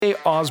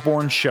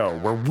Osborne Show,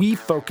 where we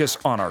focus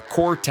on our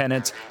core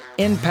tenets: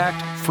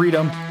 impact,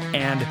 freedom,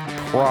 and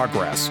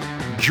progress.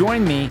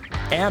 Join me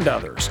and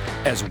others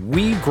as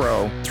we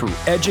grow through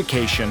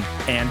education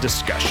and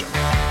discussion.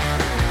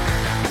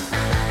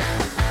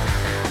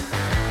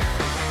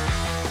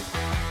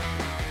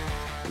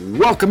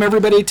 Welcome,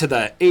 everybody, to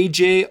the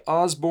AJ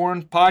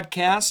Osborne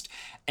podcast.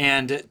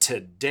 And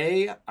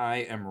today I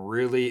am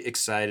really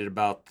excited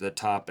about the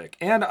topic.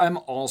 And I'm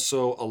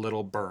also a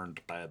little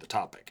burned by the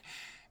topic.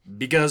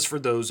 Because for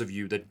those of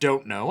you that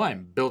don't know,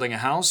 I'm building a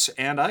house,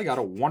 and I got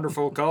a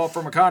wonderful call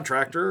from a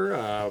contractor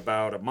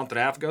about a month and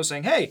a half ago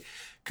saying, hey,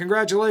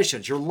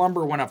 congratulations, your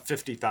lumber went up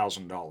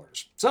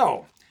 $50,000.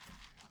 So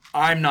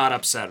I'm not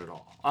upset at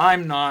all.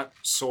 I'm not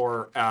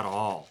sore at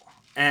all.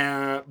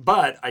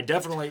 But I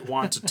definitely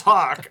want to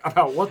talk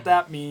about what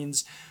that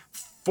means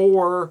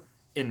for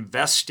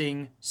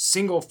investing,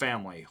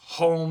 single-family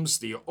homes,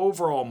 the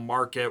overall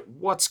market,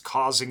 what's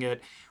causing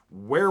it,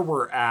 where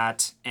we're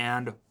at,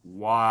 and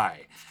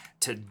why.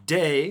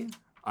 Today,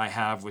 I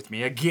have with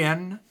me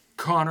again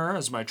Connor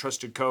as my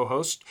trusted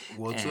co-host.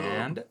 What's up?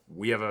 And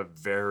we have a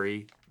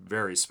very,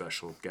 very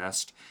special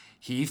guest.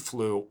 He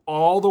flew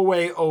all the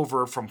way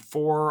over from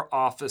 4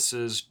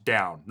 offices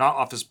down. Not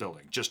office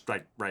building, just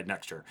right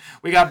next to her.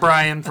 We got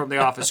Brian from the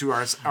office, who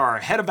are our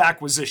head of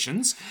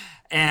acquisitions.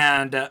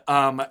 And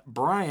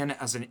Brian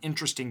has an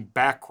interesting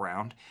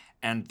background,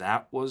 and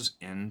that was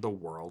in the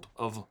world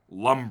of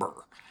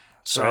lumber.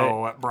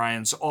 So right.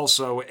 Brian's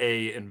also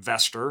an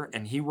investor,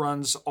 and he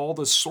runs all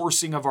the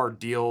sourcing of our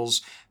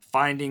deals,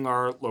 finding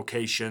our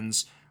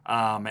locations,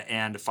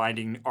 and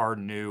finding our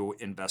new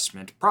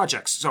investment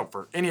projects. So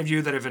for any of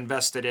you that have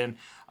invested in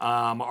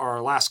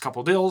our last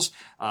couple deals,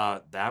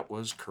 that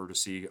was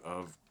courtesy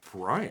of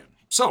Brian.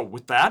 So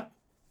with that,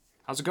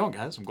 how's it going,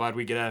 guys? I'm glad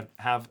we get to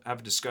have a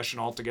discussion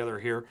all together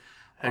here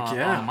on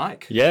the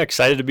mic. Yeah,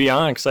 excited to be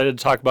on. Excited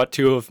to talk about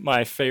two of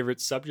my favorite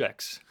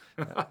subjects.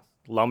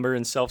 Lumber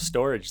and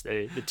self-storage,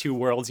 the two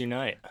worlds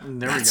unite.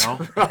 There we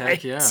go. Right.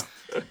 Heck yeah.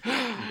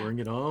 Bring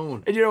it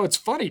on. And it's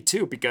funny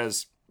too,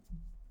 because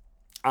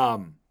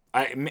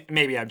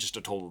maybe I'm just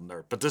a total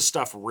nerd, but this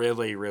stuff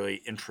really, really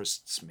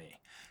interests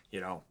me.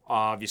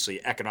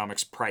 Obviously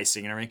economics,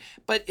 pricing, and everything,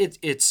 but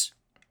it's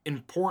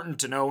important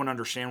to know and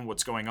understand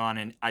what's going on.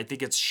 And I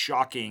think it's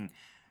shocking,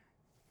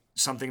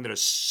 something that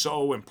is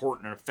so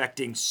important and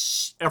affecting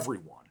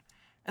everyone.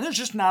 And there's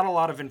just not a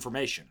lot of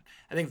information.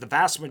 I think the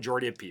vast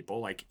majority of people,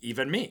 like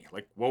even me,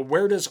 well,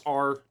 where does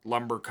our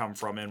lumber come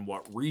from in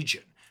what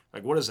region?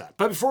 What is that?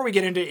 But before we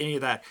get into any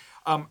of that,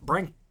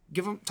 Brian,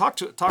 talk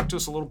to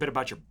us a little bit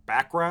about your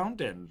background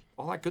and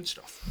all that good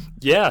stuff.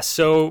 Yeah,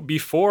 so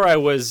before I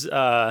was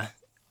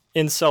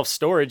in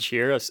self-storage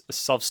here, a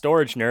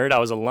self-storage nerd, I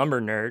was a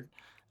lumber nerd.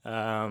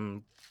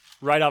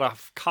 Right out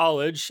of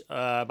college,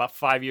 about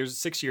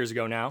 6 years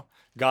ago now,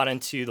 got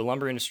into the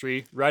lumber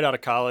industry right out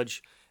of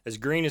college, as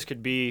green as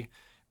could be.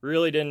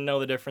 Really didn't know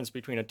the difference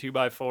between a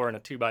 2x4 and a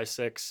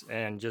 2x6,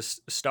 and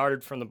just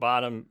started from the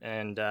bottom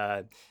and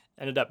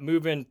ended up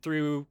moving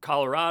through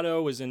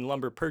Colorado, was in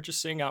lumber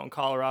purchasing out in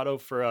Colorado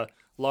for a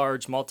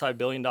large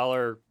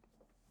multi-billion-dollar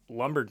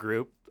lumber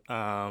group,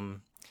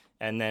 and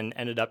then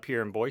ended up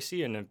here in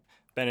Boise, and have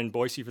been in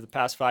Boise for the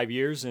past 5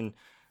 years, and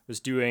was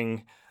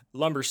doing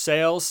lumber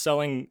sales,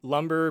 selling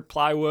lumber,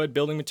 plywood,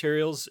 building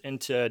materials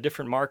into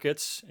different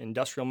markets,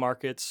 industrial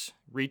markets,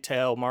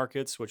 retail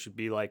markets, which would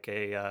be like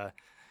a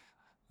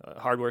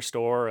hardware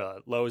store,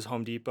 Lowe's,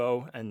 Home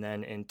Depot, and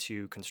then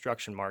into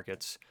construction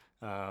markets,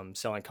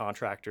 selling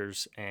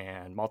contractors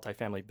and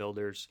multifamily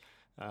builders.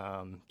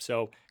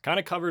 So kind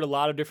of covered a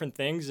lot of different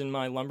things in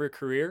my lumber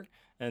career,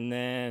 and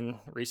then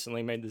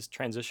recently made this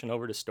transition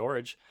over to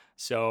storage.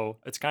 So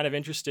it's kind of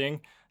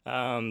interesting.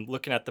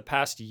 Looking at the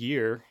past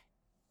year,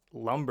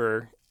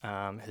 lumber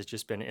has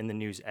just been in the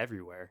news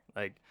everywhere.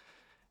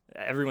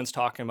 Everyone's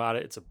talking about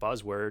it. It's a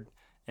buzzword.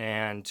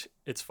 And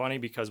it's funny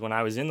because when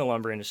I was in the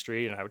lumber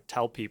industry and I would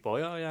tell people,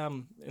 oh yeah,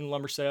 I'm in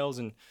lumber sales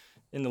and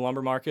in the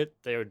lumber market,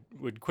 they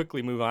would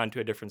quickly move on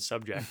to a different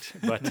subject.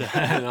 But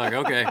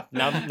okay.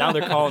 Now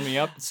they're calling me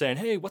up and saying,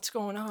 hey, what's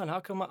going on? How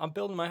come I'm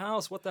building my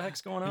house? What the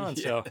heck's going on?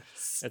 Yes. So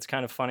it's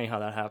kind of funny how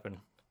that happened.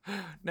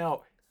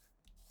 Now,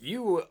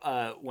 you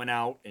went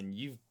out and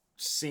you've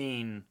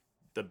seen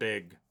the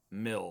big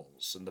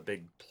mills and the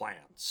big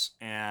plants,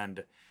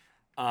 and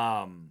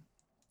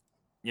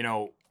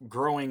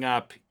growing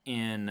up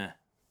in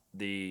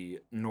the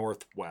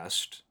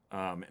Northwest,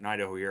 in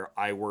Idaho here,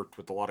 I worked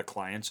with a lot of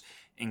clients,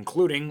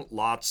 including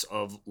lots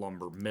of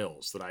lumber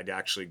mills that I'd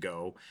actually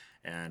go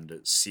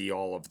and see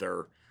all of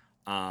their,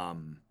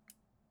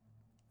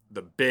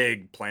 the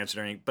big plants and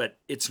everything, but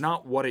it's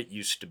not what it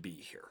used to be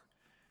here.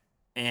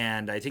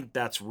 And I think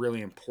that's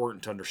really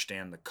important to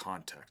understand the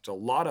context. A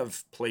lot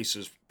of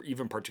places,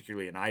 even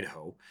particularly in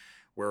Idaho,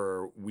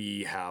 where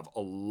we have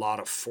a lot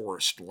of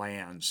forest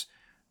lands,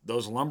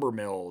 those lumber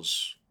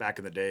mills back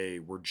in the day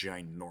were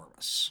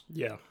ginormous.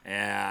 Yeah.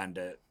 And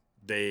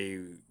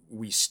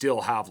we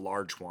still have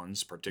large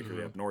ones,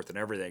 particularly up north and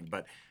everything,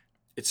 but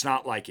it's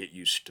not like it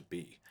used to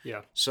be.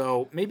 Yeah.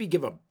 So maybe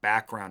give a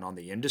background on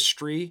the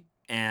industry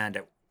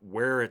and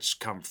where it's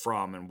come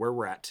from and where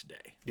we're at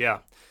today. Yeah.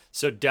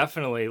 So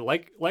definitely,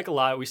 like a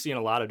lot we see in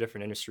a lot of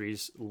different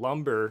industries,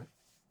 lumber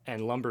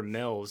and lumber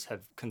mills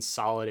have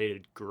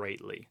consolidated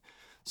greatly.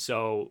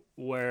 So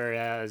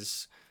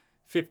whereas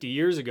 50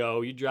 years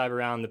ago, you drive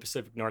around the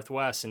Pacific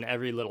Northwest and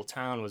every little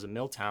town was a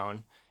mill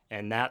town,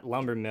 and that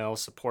lumber mill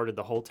supported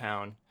the whole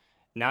town.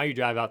 Now you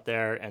drive out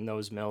there and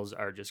those mills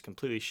are just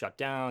completely shut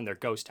down. They're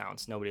ghost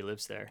towns. Nobody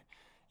lives there.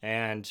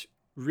 And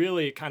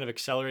really it kind of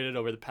accelerated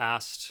over the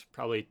past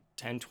probably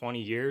 10,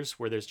 20 years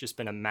where there's just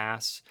been a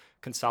mass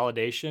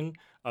consolidation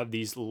of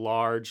these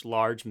large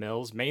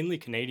mills, mainly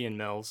Canadian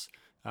mills,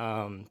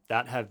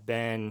 that have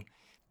been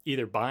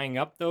either buying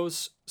up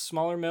those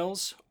smaller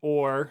mills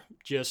or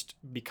just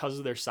because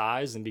of their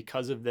size and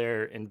because of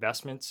their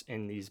investments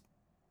in these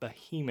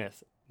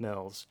behemoth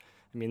mills.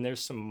 I mean, there's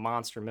some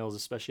monster mills,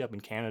 especially up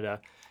in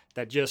Canada,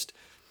 that just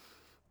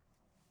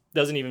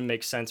doesn't even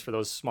make sense for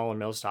those smaller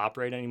mills to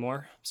operate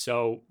anymore.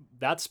 So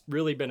that's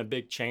really been a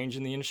big change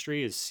in the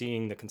industry, is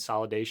seeing the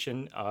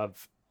consolidation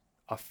of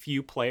a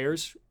few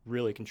players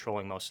really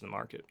controlling most of the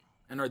market.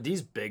 And are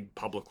these big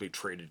publicly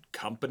traded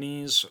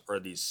companies? Are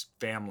these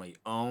family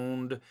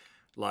owned?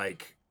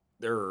 Like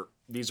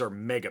these are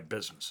mega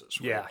businesses,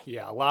 right?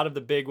 Yeah. A lot of the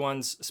big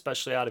ones,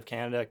 especially out of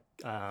Canada,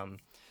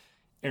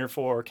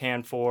 Interfor,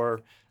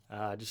 Canfor,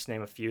 just to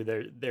name a few.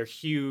 They're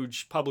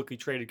huge publicly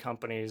traded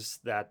companies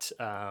that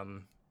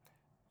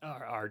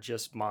are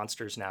just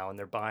monsters now, and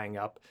they're buying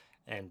up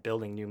and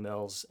building new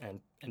mills and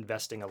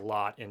investing a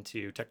lot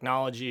into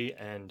technology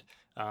and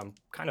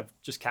kind of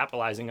just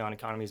capitalizing on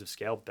economies of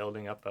scale,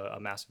 building up a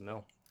massive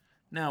mill.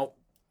 Now,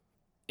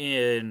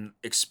 in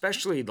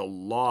especially the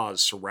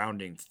laws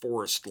surrounding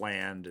forest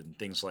land and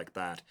things like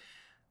that,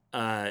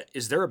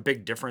 is there a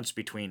big difference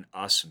between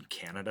us and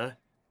Canada?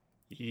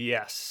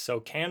 Yes. So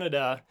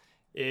Canada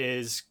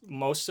is,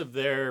 most of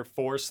their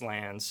forest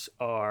lands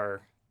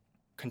are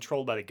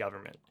controlled by the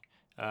government,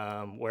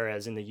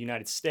 whereas in the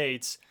United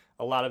States,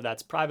 a lot of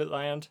that's private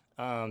land.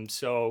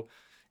 So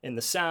in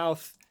the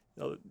South,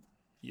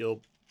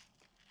 you'll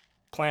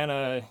plant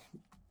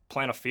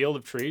a field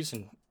of trees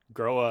and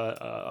grow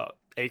a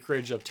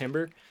acreage of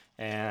timber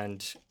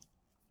and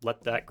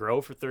let that grow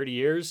for 30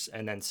 years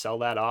and then sell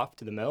that off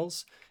to the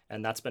mills.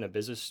 And that's been a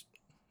business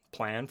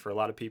plan for a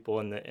lot of people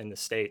in the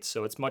States.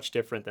 So it's much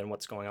different than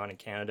what's going on in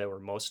Canada, where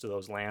most of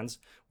those lands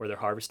where they're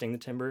harvesting the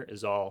timber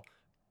is all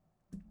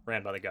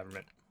ran by the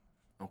government.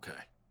 Okay,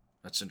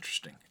 that's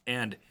interesting.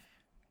 And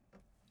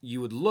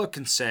you would look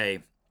and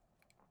say,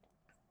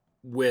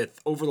 with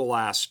over the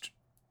last,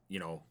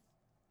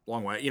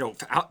 long way,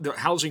 the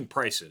housing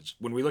prices,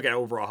 when we look at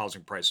overall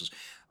housing prices,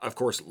 of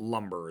course,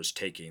 lumber is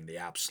taking the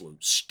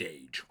absolute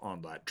stage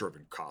on that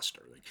driven cost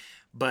and everything.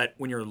 But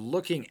when you're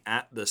looking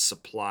at the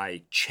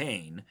supply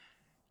chain,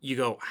 you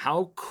go,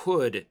 how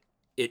could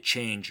it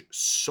change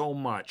so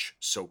much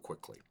so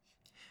quickly?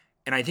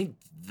 And I think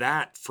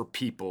that for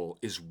people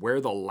is where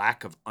the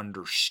lack of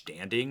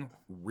understanding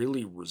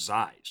really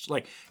resides.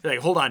 Like,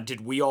 hold on,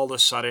 did we all of a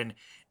sudden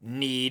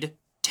need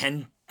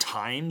 10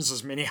 times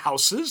as many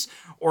houses?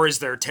 Or is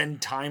there 10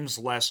 times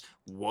less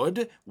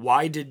wood?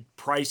 Why did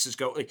prices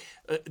go?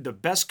 The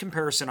best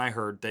comparison I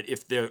heard, that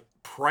if the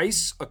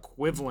price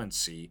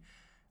equivalency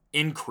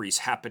increase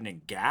happened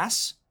in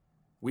gas,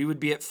 we would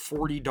be at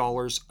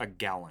 $40 a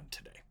gallon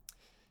today.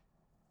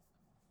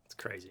 It's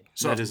crazy.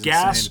 So That if is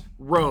gas insane.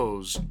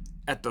 rose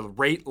at the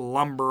rate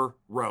lumber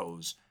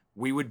rose,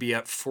 we would be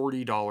at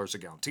 $40 a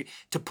gallon.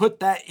 To put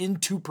that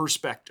into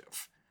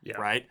perspective, Yeah.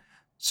 right?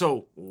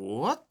 So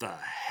what the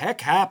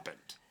heck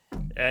happened?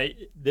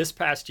 This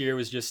past year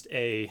was just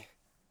a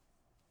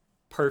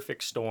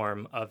perfect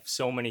storm of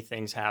so many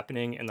things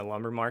happening in the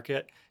lumber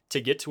market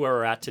to get to where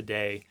we're at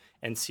today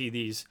and see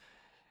these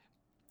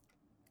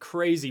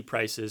crazy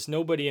prices.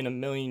 Nobody in a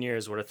million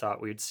years would have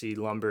thought we'd see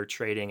lumber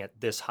trading at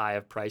this high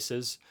of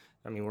prices.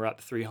 I mean, we're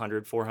up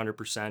 300,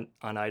 400%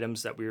 on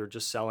items that we were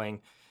just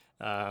selling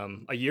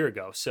a year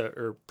ago,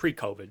 or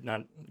pre-COVID,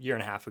 not a year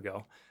and a half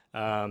ago.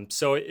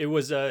 So it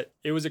was a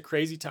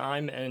crazy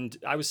time, and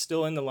I was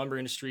still in the lumber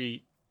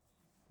industry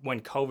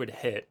when COVID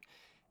hit,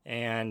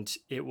 and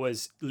it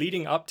was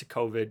leading up to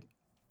COVID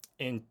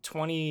in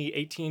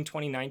 2018,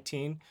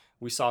 2019.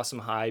 We saw some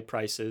high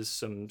prices,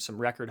 some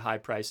record high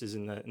prices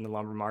in the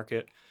lumber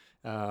market,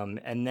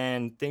 and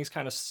then things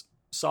kind of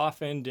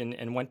softened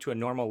and went to a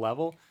normal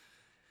level.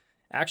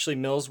 Actually,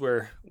 mills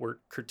were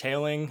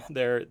curtailing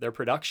their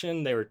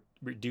production. They were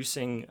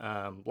reducing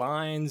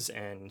lines,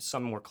 and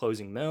some were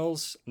closing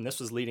mills. And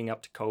this was leading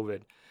up to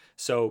COVID.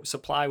 So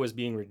supply was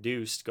being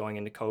reduced going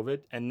into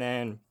COVID. And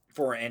then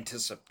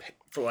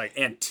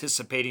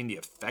anticipating the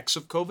effects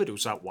of COVID,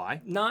 was that why?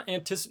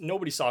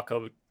 Nobody saw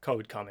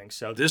COVID coming.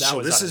 So This that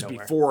was this out of is nowhere.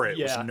 before it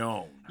was Yeah.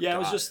 known. Yeah, it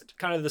was Got just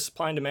kind of the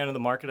supply and demand of the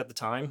market at the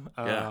time.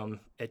 Yeah.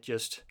 It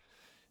just,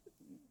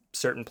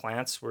 certain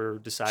plants were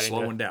deciding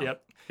Slowing down.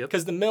 Yep. Yep.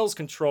 Because the mills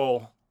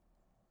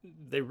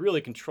they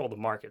really control the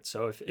market.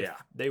 So if Yeah.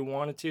 they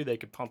wanted to, they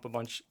could pump a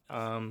bunch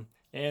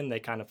in. They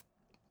kind of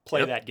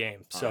play Yep. that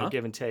game. So Uh-huh.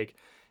 give and take.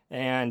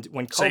 And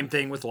when Same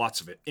thing with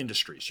lots of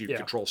industries. You Yeah.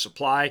 control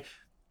supply.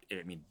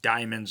 I mean,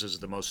 diamonds is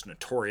the most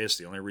notorious.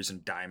 The only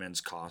reason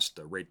diamonds cost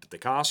the rate that they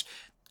cost,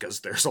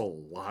 because there's a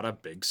lot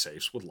of big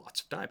safes with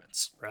lots of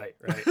diamonds. Right.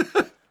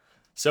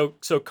 So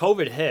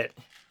COVID hit,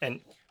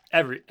 and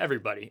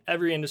everybody,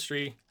 every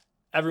industry,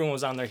 everyone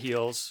was on their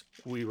heels.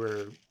 We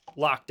were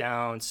locked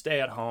down,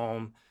 stay at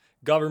home.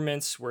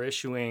 Governments were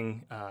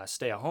issuing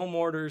stay-at-home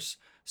orders.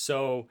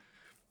 So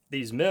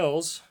these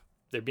mills,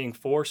 they're being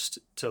forced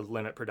to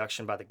limit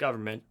production by the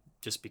government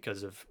just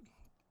because of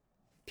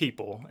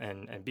people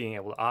and being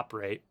able to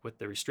operate with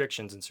the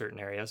restrictions in certain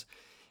areas.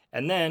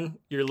 And then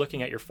you're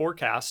looking at your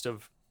forecast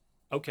of,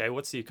 okay,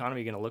 what's the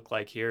economy going to look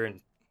like here in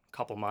a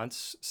couple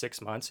months, 6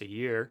 months, a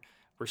year?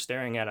 We're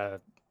staring at a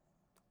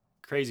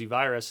crazy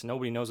virus.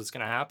 Nobody knows what's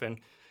going to happen.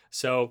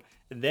 So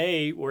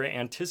they were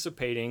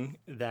anticipating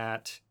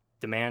that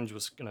demand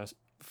was going to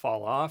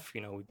fall off.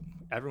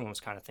 Everyone was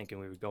kind of thinking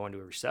we would go into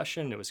a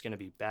recession. It was going to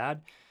be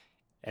bad.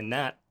 And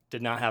that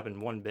did not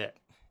happen one bit.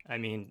 I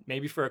mean,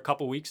 maybe for a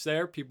couple weeks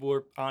there, people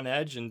were on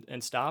edge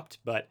and stopped,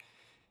 but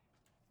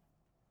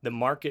the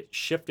market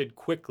shifted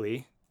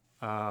quickly.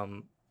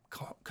 Home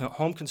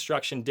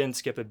construction didn't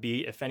skip a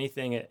beat. If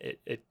anything,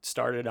 it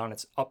started on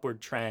its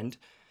upward trend.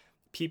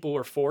 People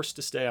were forced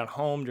to stay at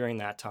home during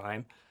that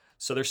time.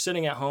 So they're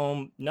sitting at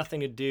home,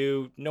 nothing to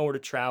do, nowhere to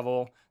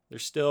travel. They're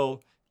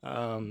still,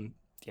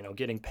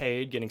 getting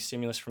paid, getting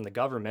stimulus from the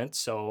government.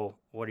 So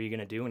what are you going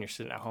to do when you're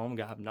sitting at home,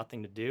 have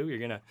nothing to do? You're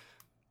going to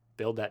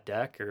build that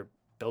deck or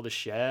build a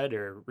shed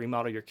or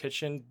remodel your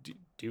kitchen,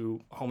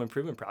 do home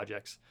improvement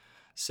projects.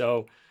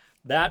 So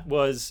that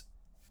was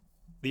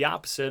the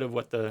opposite of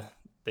what the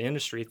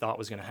industry thought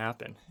was going to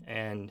happen.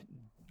 And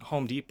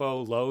Home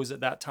Depot, Lowe's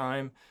at that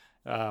time,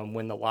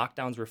 when the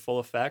lockdowns were full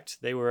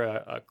effect, they were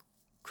a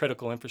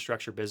critical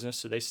infrastructure business.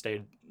 So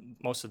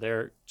most of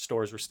their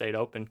stores were stayed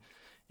open.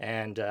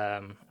 And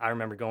I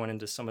remember going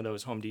into some of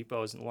those Home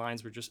Depots and the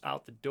lines were just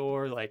out the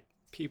door. Like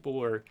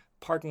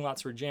parking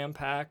lots were jam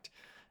packed.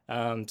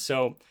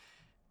 So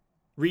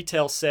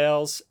retail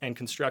sales and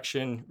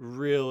construction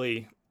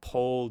really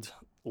pulled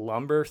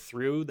lumber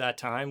through that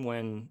time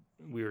when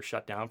we were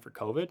shut down for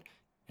COVID,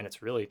 and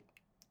it's really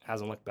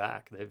hasn't looked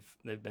back.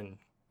 They've been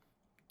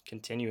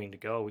continuing to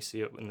go. We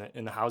see it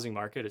in the housing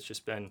market. It's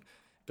just been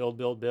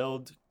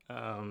build.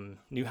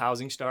 New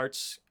housing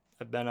starts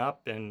have been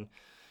up, and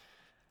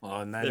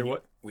then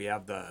we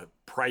have the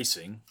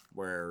pricing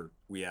where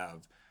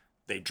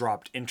they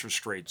dropped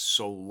interest rates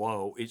so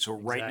low. So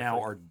right now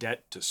our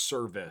debt to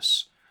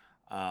service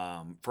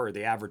for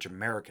the average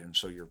American,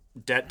 so your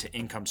debt to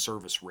income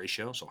service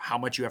ratio, so how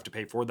much you have to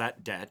pay for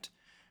that debt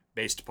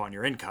based upon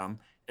your income,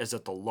 is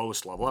at the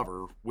lowest level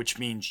ever, which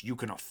means you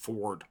can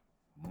afford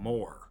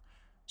more.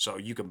 So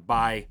you can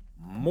buy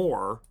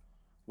more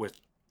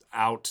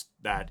without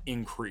that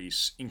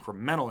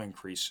incremental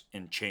increase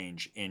in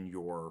change in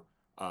your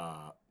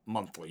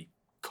monthly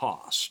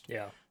cost.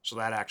 Yeah. So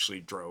that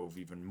actually drove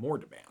even more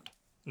demand.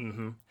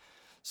 Mm-hmm.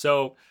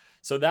 So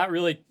that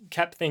really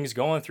kept things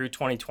going through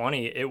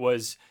 2020. It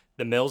was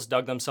the mills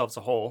dug themselves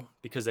a hole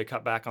because they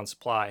cut back on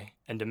supply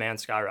and demand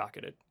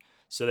skyrocketed.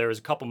 So there was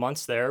a couple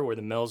months there where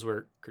the mills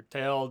were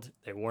curtailed.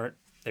 They were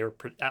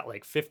at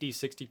like 50,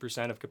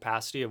 60% of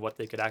capacity of what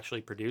they could actually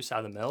produce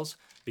out of the mills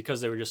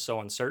because they were just so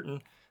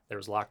uncertain. There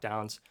was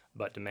lockdowns,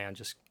 but demand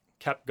just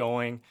kept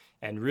going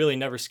and really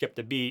never skipped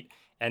a beat.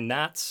 And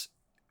that's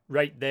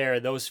right there.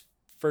 Those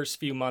first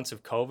few months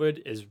of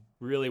COVID is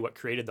really what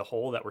created the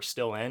hole that we're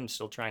still in,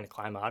 still trying to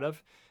climb out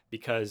of,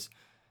 because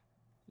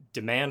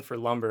demand for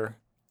lumber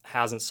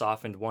hasn't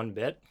softened one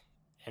bit.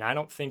 And I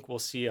don't think we'll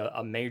see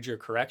a major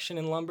correction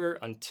in lumber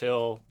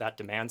until that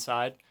demand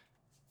side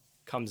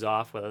comes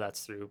off, whether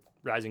that's through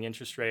rising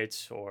interest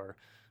rates or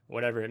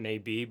whatever it may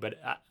be. But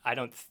I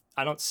don't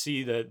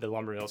see the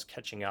lumber mills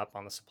catching up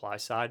on the supply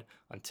side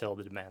until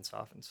the demand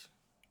softens.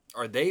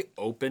 Are they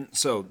open?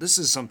 So this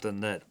is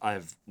something that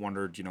I've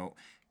wondered,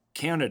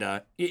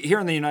 Canada, here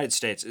in the United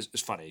States, is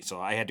funny. So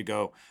I had to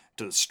go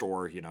to the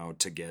store,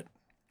 to get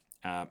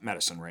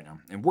medicine right now.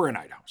 And we're in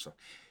Idaho. So,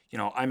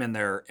 I'm in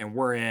there and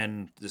we're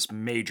in this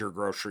major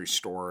grocery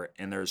store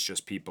and there's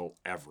just people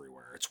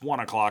everywhere. It's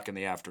 1:00 in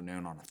the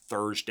afternoon on a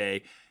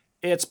Thursday.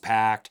 It's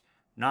packed.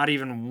 Not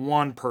even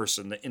one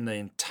person in the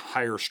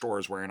entire store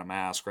is wearing a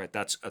mask, right?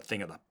 That's a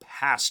thing of the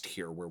past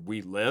here where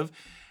we live.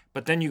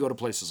 But then you go to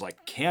places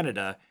like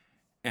Canada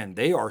and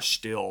they are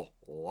still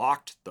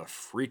locked the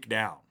freak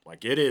down.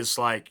 Like it is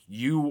like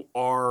you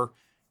are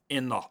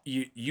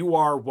you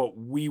are what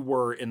we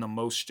were in the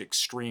most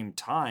extreme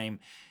time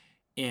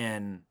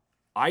in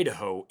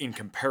Idaho in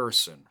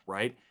comparison,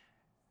 right?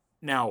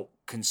 Now,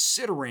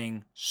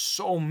 considering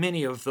so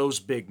many of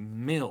those big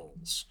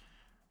mills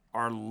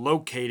are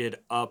located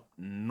up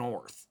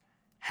north,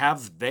 are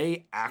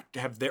they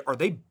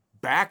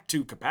back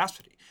to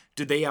capacity?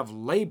 Do they have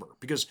labor?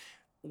 Because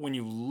when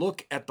you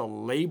look at the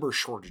labor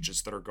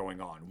shortages that are going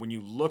on, when you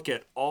look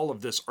at all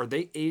of this, are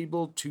they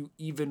able to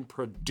even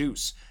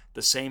produce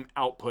the same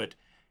output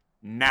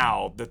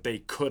now that they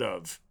could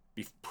have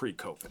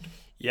pre-COVID.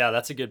 Yeah,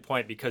 that's a good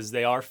point because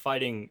they are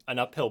fighting an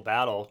uphill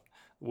battle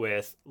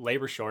with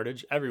labor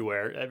shortage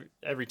everywhere.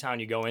 Every town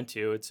you go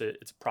into, it's a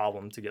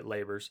problem to get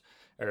laborers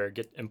or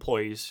get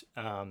employees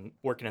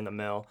working in the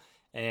mill.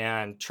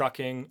 And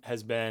trucking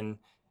has been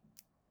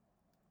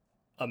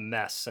a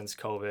mess since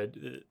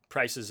COVID.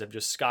 Prices have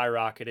just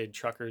skyrocketed.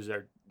 Truckers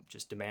are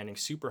just demanding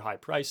super high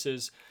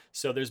prices.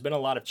 So there's been a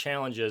lot of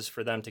challenges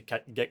for them to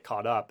get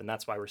caught up, and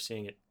that's why we're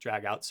seeing it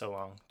drag out so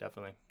long,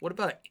 definitely. What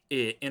about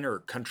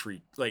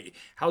inter-country? Like,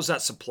 how's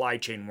that supply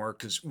chain work?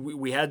 Because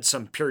we had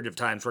some period of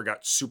times where it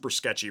got super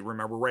sketchy.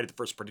 Remember, right at the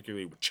first,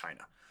 particularly with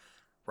China,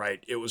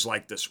 right? It was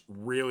like this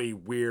really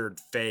weird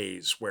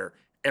phase where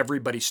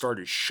everybody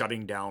started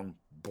shutting down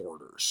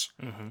borders,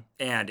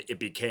 and it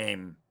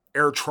became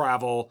air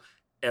travel,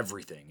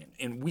 everything.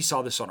 And we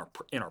saw this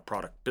in our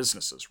product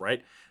businesses,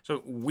 right?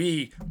 So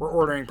we were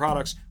ordering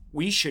products.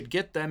 We should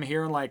get them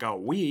here in like a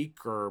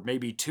week or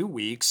maybe 2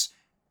 weeks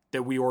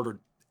that we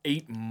ordered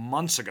 8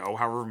 months ago,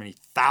 however many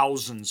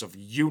thousands of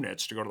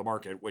units to go to the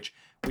market, which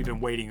we've been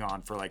waiting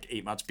on for like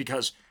 8 months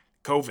because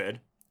COVID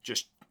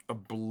just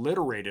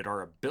obliterated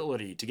our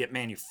ability to get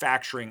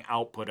manufacturing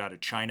output out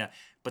of China,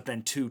 but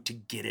then to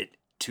get it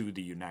to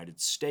the United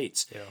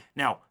States. Yeah.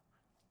 Now,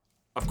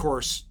 of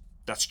course,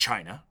 that's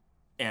China,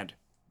 and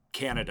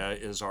Canada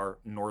is our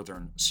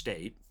northern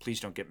state. Please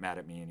don't get mad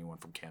at me, anyone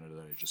from Canada,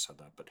 that I just said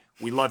that, but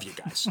we love you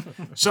guys.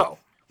 So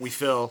we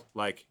feel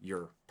like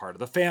you're part of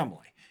the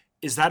family.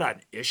 Is that an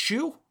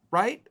issue,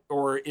 right?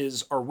 Or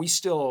is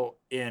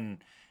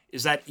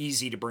that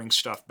easy to bring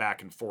stuff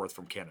back and forth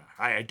from Canada?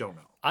 I don't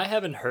know. I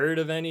haven't heard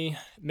of any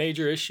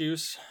major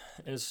issues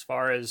as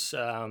far as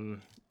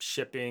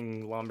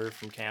shipping lumber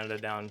from Canada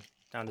down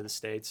to the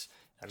States.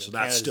 I mean, So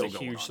that's still Canada's a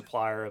going huge on.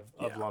 supplier of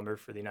Yeah. lumber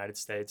for the United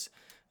States.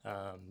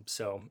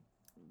 So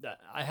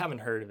I haven't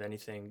heard of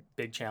anything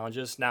big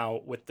challenges.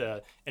 Now with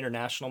the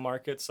international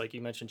markets, like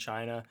you mentioned,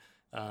 China,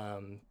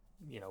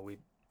 we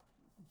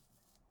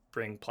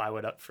bring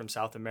plywood up from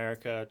South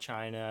America,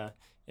 China,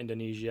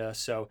 Indonesia.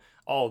 So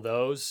all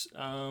those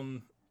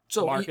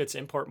markets,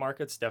 import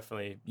markets,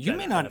 definitely. You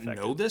may been not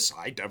affected. know this.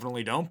 I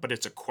definitely don't, but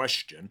it's a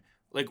question.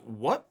 Like,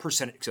 what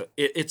percentage? So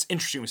it's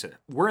interesting we said that.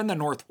 We're in the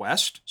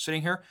Northwest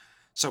sitting here.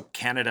 So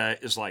Canada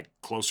is like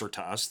closer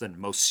to us than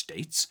most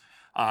states.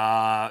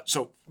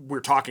 So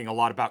we're talking a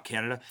lot about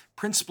Canada,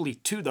 principally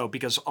too, though,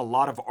 because a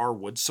lot of our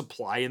wood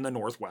supply in the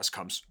Northwest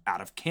comes out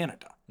of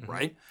Canada,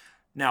 right?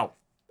 Now,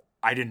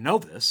 I didn't know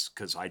this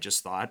because I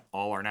just thought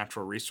all our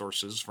natural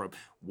resources from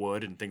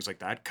wood and things like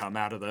that come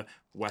out of the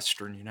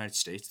Western United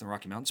States, the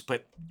Rocky Mountains.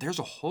 But there's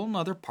a whole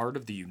nother part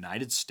of the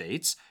United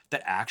States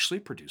that actually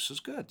produces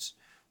goods.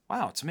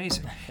 Wow, it's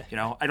amazing.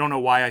 I don't know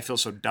why I feel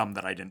so dumb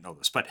that I didn't know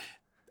this, but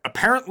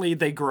apparently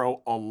they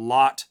grow a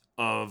lot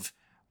of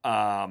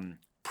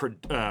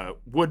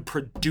wood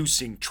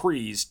producing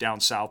trees down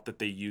south that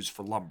they use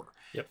for lumber.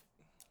 Yep.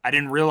 I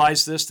didn't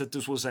realize that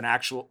this was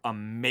a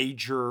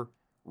major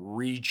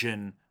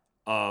region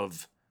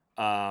of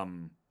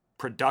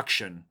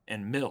production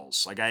and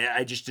mills. Like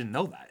I just didn't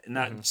know that. And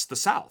that's the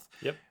South.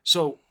 Yep.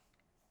 So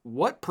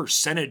what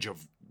percentage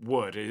of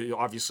wood,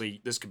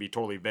 obviously this could be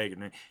totally vague,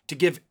 and to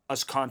give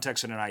us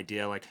context and an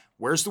idea, like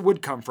where's the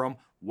wood come from?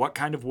 What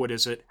kind of wood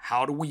is it?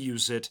 How do we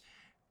use it?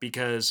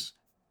 Because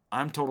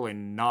I'm totally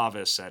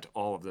novice at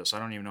all of this. I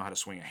don't even know how to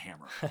swing a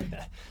hammer.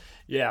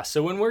 Yeah.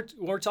 So when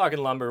we're talking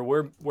lumber,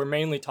 we're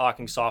mainly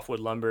talking softwood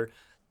lumber.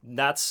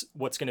 That's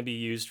what's going to be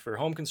used for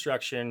home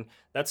construction.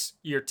 That's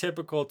your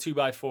typical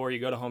 2x4. You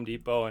go to Home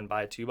Depot and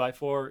buy a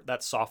 2x4.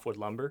 That's softwood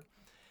lumber.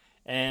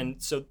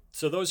 And so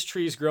those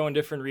trees grow in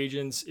different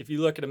regions. If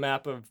you look at a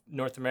map of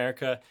North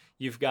America,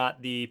 you've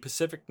got the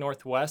Pacific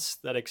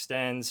Northwest that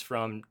extends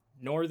from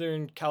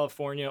Northern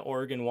California,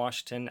 Oregon,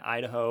 Washington,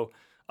 Idaho,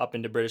 up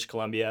into British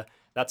Columbia.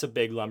 That's a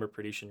big lumber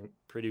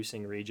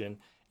producing region.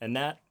 And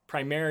that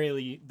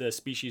primarily the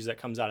species that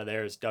comes out of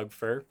there is Doug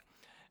fir.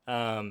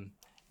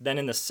 Then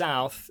in the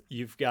south,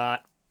 you've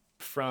got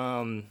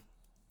from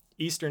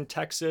eastern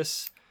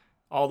Texas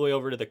all the way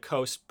over to the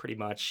coast pretty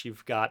much.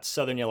 You've got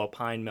southern yellow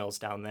pine mills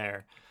down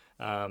there,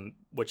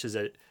 which is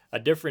a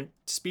different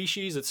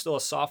species. It's still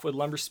a softwood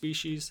lumber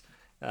species,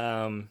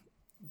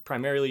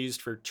 primarily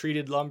used for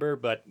treated lumber,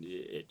 but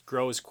it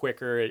grows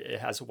quicker. It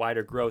has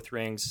wider growth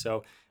rings.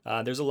 So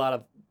there's a lot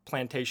of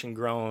plantation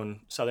grown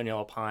southern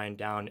yellow pine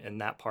down in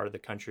that part of the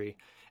country.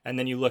 And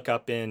then you look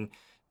up in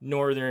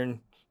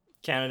northern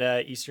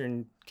Canada,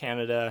 eastern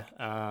Canada,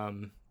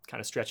 kind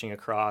of stretching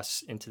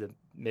across into the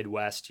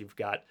Midwest. You've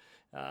got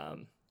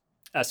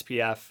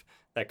SPF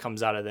that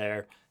comes out of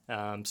there.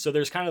 So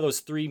there's kind of those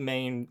three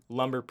main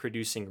lumber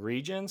producing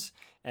regions.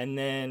 And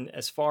then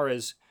as far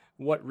as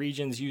what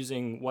regions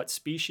using what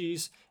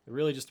species, it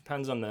really just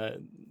depends on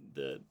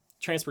the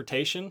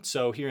transportation.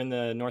 So here in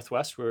the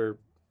Northwest, we're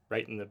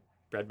right in the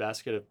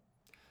breadbasket of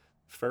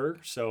fir.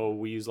 So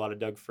we use a lot of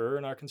Doug fir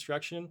in our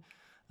construction.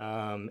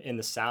 In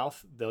the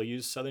South, they'll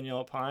use southern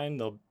yellow pine.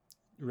 They'll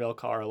rail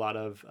car a lot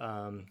of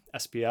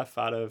SPF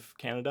out of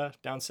Canada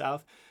down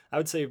south. I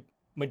would say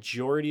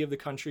majority of the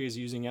country is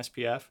using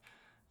SPF.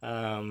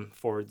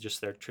 for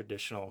just their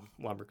traditional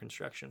lumber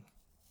construction.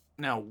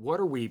 Now, what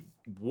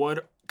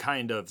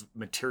kind of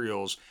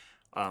materials,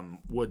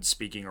 wood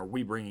speaking, are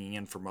we bringing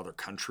in from other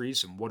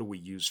countries, and what do we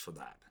use for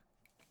that?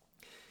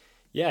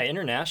 Yeah,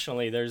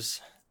 internationally,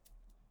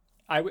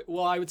 I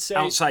would say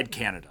Outside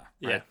Canada,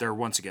 right? Yeah. They're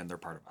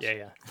part of us.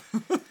 Yeah,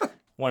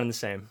 one and the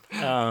same.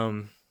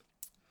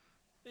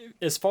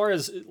 As far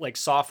as like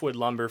softwood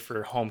lumber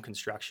for home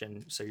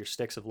construction, so your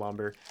sticks of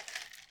lumber,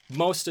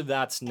 most of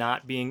that's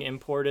not being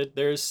imported.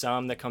 There's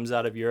some that comes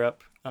out of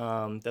Europe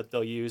that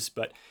they'll use,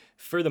 but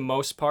for the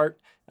most part,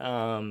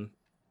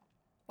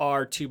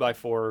 our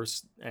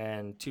 2x4s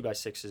and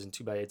 2x6s and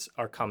 2x8s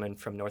are coming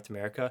from North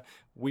America.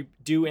 We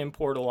do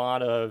import a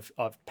lot of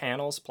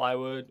panels,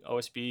 plywood.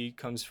 OSB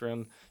comes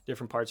from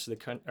different parts of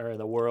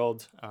the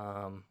world.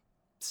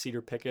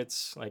 Cedar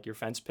pickets, like your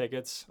fence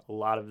pickets, a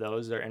lot of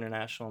those are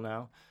international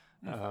now.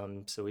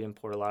 So we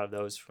import a lot of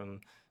those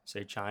from,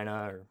 say,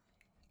 China or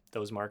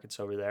those markets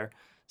over there.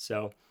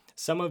 So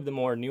some of the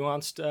more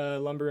nuanced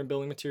lumber and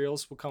building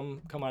materials will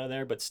come out of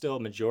there, but still a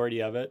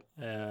majority of it,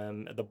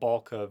 the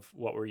bulk of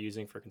what we're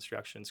using for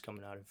construction is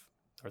coming out of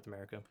North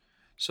America.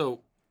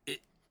 So,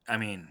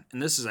 and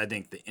this is, I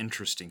think, the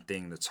interesting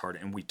thing that's hard,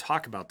 and we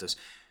talk about this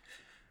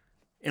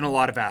in a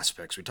lot of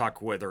aspects. We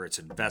talk whether it's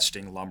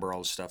investing, lumber, all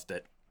this stuff,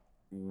 that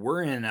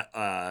we're in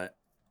a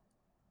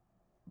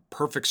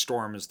perfect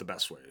storm is the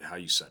best way, how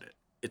you said it.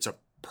 It's a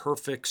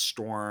perfect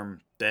storm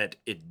that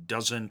it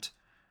doesn't,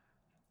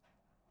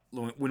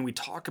 when we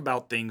talk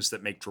about things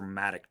that make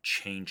dramatic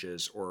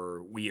changes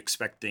or we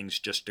expect things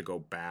just to go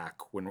back,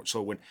 when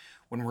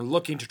we're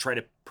looking to try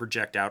to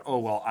project out, oh,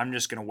 well, I'm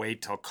just going to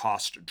wait till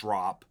costs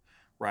drop,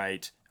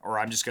 right? Or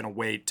I'm just going to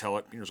wait till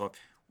it,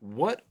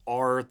 what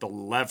are the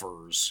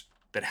levers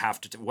that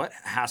what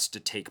has to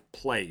take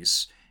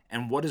place,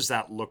 and what does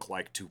that look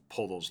like to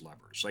pull those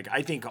levers? Like,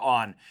 I think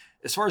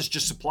as far as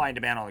just supply and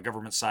demand on the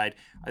government side,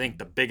 I think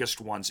the biggest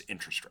one's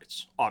interest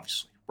rates,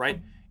 obviously, right?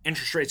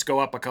 Interest rates go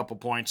up a couple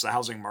points, the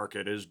housing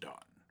market is done,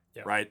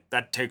 right?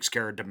 That takes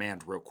care of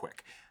demand real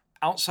quick.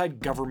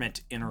 Outside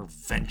government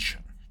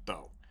intervention,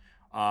 though,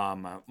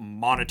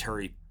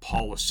 monetary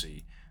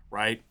policy,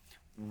 right?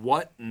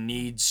 What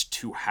needs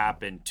to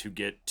happen to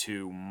get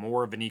to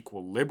more of an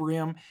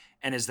equilibrium?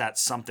 And is that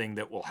something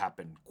that will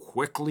happen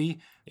quickly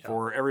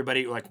for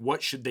everybody? Like,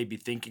 what should they be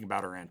thinking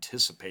about or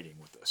anticipating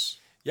with this?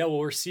 Yeah, well,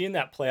 we're seeing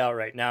that play out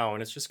right now,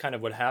 and it's just kind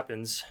of what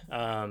happens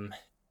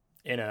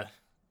in a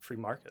free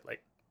market.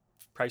 Like,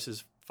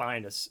 prices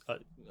find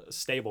a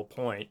stable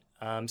point.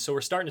 So we're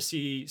starting to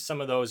see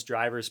some of those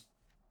drivers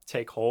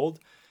take hold.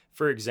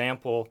 For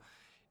example,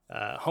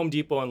 Home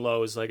Depot and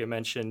Lowe's, like I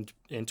mentioned,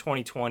 in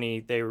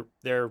 2020,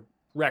 their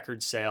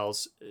record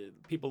sales,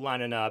 people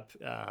lining up.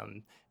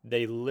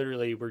 They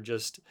literally were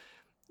just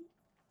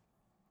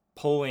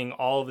pulling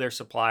all of their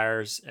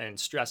suppliers and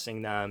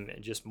stressing them,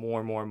 and just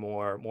more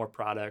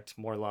product,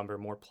 more lumber,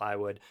 more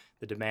plywood.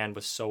 The demand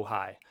was so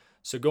high.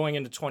 So going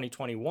into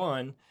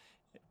 2021,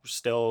 we're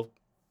still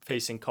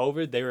facing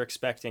COVID. They were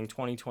expecting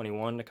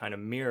 2021 to kind of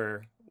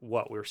mirror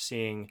what we're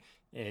seeing,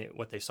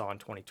 what they saw in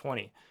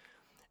 2020.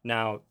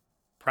 Now,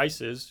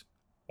 prices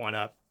went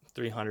up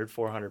 300,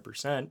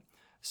 400%.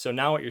 So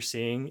now what you're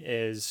seeing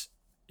is,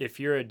 if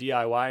you're a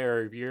DIY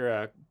or if you're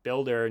a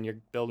builder and you're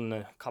building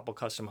a couple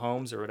custom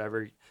homes or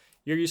whatever,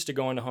 you're used to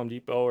going to Home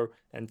Depot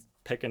and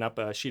picking up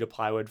a sheet of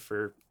plywood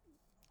for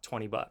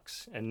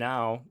 $20. And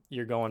now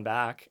you're going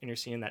back and you're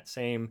seeing that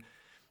same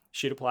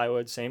sheet of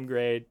plywood, same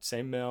grade,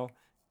 same mill,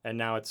 and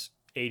now it's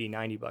 $80,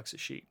 $90 a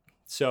sheet.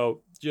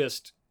 So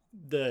just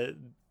the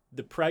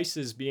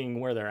prices being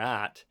where they're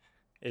at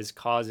is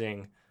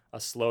causing a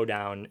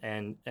slowdown,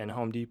 and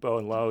Home Depot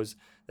and Lowe's,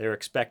 they're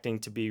expecting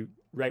to be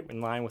right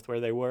in line with where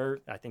they were.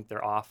 I think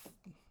they're off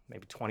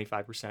maybe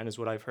 25% is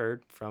what I've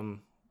heard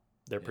from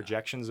their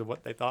projections of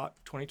what they thought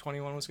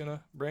 2021 was going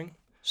to bring.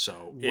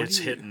 So it's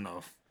hitting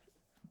the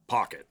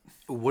pocket.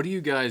 What do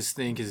you guys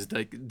think is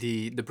like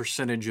the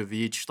percentage of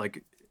each,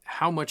 like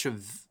how much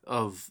of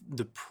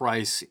the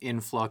price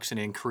influx and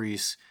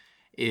increase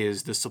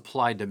is the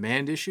supply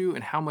demand issue,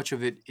 and how much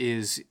of it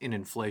is an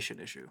inflation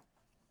issue?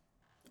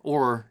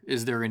 Or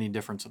is there any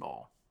difference at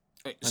all?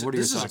 So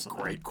this is a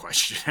great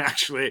question,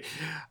 actually.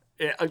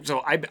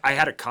 So I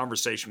had a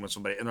conversation with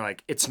somebody, and they're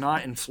like, it's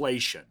not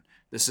inflation.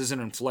 This isn't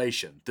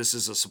inflation. This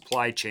is a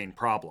supply chain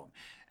problem.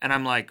 And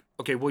I'm like,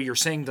 okay, well, you're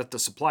saying that the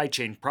supply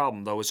chain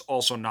problem, though, is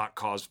also not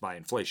caused by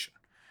inflation.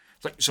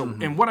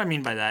 And what I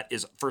mean by that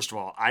is, first of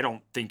all, I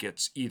don't think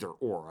it's either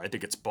or. I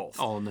think it's both.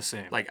 All in the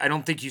same. Like, I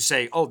don't think you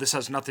say, oh, this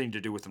has nothing to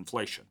do with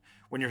inflation.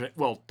 When you're,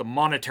 well, the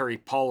monetary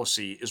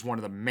policy is one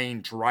of the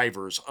main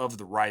drivers of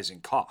the rising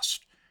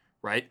cost,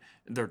 right?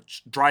 They're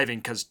driving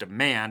because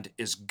demand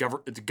is,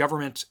 the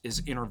government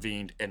is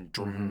intervened and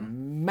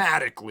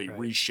dramatically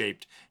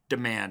reshaped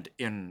demand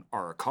in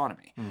our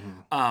economy.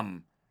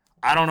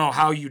 I don't know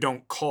how you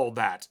don't call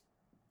that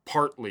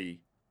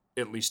partly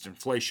at least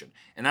inflation.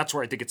 And that's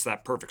where I think it's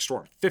that perfect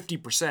storm.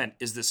 50%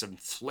 is this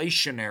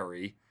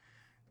inflationary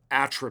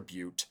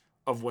attribute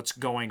of what's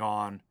going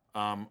on,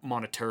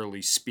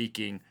 monetarily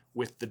speaking,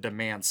 with the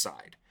demand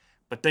side.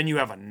 But then you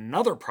have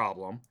another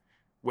problem,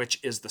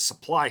 which is the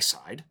supply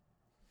side.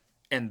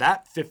 And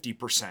that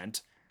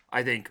 50%,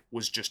 I think,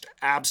 was just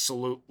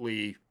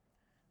absolutely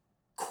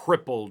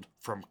crippled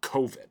from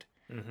COVID.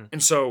 Mm-hmm.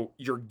 And so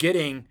you're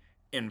getting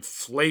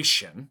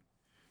inflation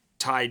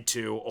tied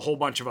to a whole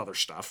bunch of other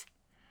stuff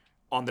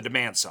on the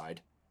demand side.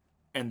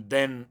 And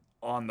then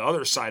on the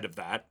other side of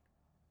that,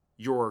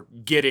 you're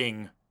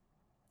getting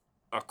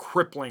a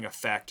crippling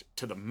effect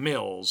to the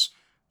mills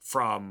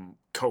from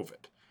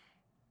COVID.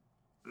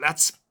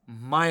 That's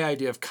my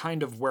idea of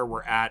kind of where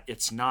we're at.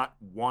 It's not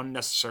one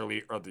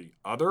necessarily or the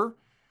other.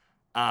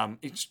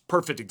 It's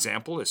perfect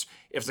example is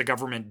if the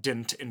government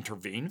didn't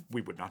intervene, we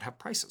would not have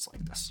prices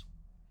like this,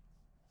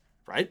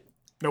 right?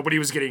 Nobody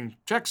was getting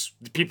checks.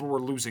 People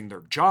were losing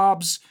their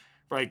jobs.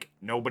 Like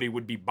nobody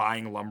would be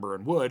buying lumber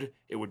and wood.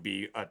 It would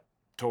be a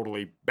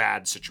totally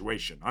bad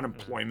situation.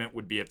 Unemployment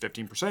would be at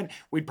 15%.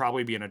 We'd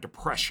probably be in a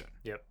depression.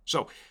 Yep.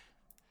 So,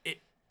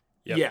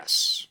 Yep.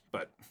 yes,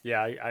 but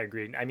Yeah, I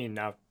agree. I mean,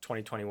 now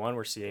 2021,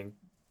 we're seeing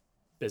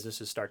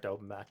businesses start to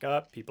open back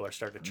up. People are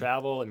starting to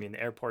travel. I mean,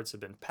 the airports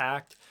have been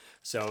packed.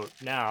 So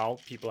now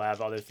people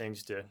have other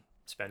things to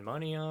spend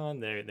money on.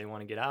 They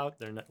want to get out.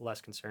 They're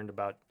less concerned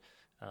about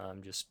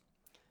just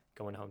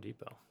going to Home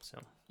Depot. So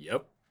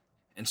yep.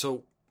 And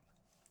so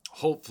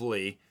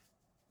hopefully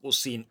we'll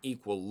see an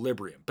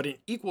equilibrium. But an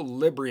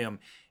equilibrium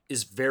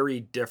is very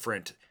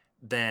different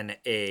than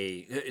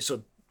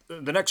so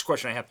the next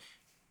question I have,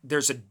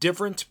 there's a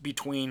difference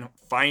between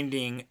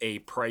finding a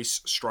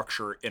price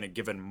structure in a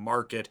given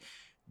market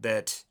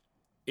that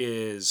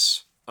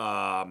is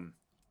an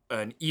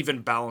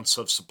even balance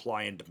of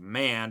supply and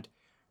demand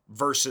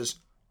versus,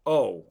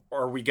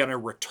 are we going to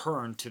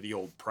return to the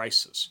old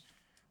prices?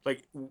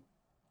 Like,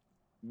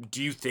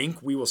 do you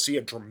think we will see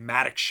a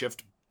dramatic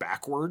shift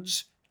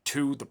backwards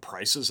to the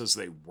prices as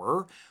they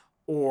were?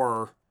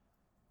 Or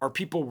are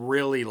people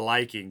really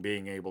liking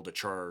being able to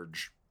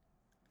charge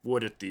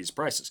wood at these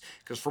prices?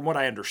 Because from what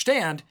I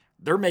understand,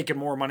 they're making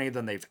more money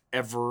than they've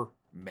ever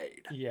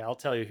made. yeah, I'll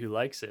tell you who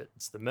likes it.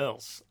 It's the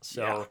mills.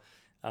 So,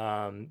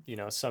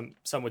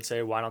 some would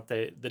say, why don't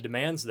they? The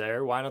demand's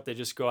there. Why don't they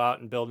just go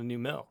out and build a new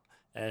mill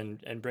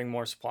and bring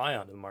more supply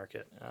onto the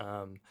market?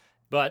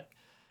 But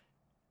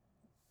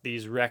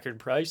these record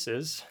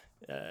prices,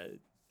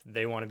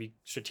 they want to be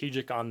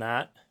strategic on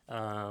that.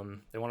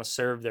 They want to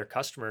serve their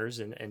customers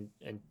and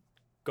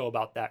go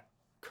about that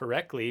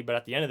correctly. But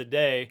at the end of the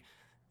day,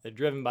 they're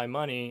driven by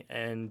money,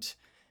 and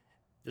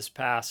this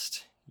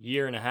past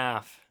year and a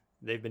half,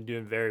 they've been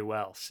doing very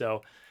well.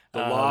 So the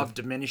law of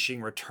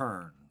diminishing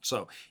return.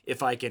 So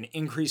if I can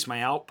increase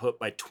my output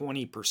by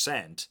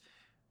 20%,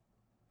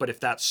 but if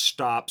that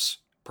stops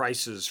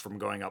prices from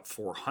going up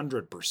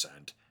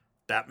 400%,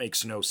 that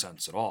makes no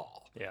sense at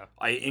all. Yeah.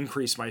 I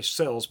increase my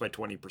sales by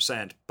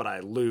 20%, but I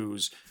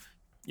lose,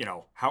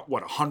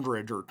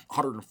 100 or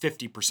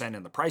 150%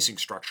 in the pricing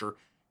structure.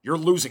 You're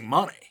losing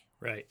money.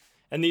 Right.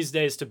 And these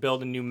days to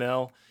build a new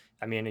mill,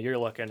 I mean, you're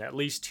looking at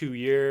least 2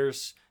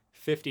 years,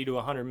 $50 to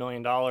 $100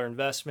 million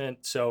investment.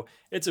 So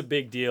it's a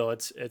big deal.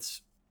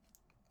 It's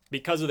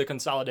because of the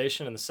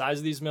consolidation and the size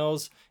of these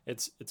mills,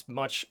 it's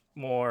much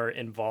more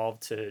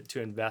involved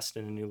to invest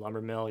in a new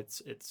lumber mill.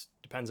 It's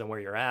depends on where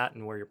you're at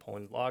and where you're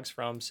pulling logs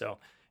from. So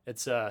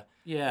it's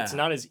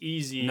not as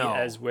easy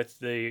as with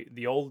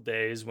the old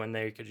days when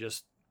they could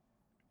just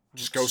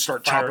go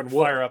start chopping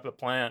wood, fire up a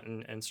plant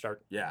and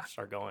start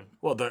going.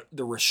 Well,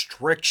 the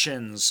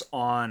restrictions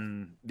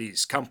on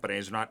these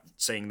companies, I'm not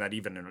saying that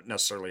even in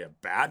necessarily a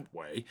bad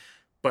way,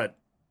 but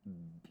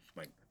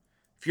like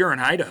if you're in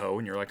Idaho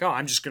and you're like,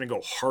 I'm just going to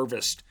go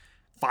harvest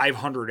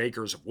 500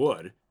 acres of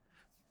wood,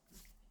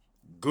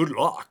 good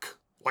luck.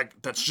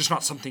 Like that's just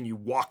not something you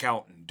walk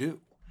out and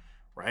do.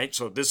 Right?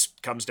 So this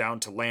comes down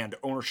to land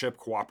ownership,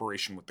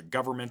 cooperation with the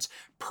governments,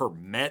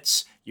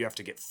 permits. You have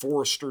to get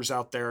foresters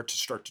out there to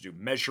start to do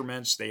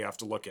measurements. They have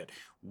to look at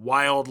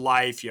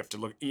wildlife. You have to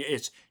look,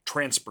 it's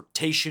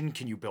transportation.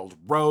 Can you build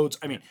roads?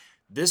 I mean,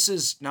 this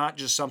is not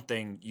just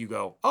something you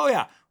go,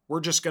 we're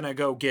just going to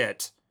go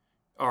get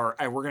we're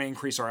going to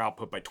increase our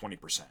output by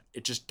 20%.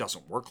 It just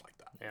doesn't work like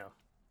that.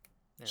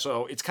 Yeah.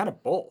 So it's kind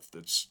of both.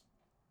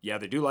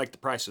 They do like the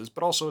prices,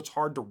 but also it's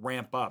hard to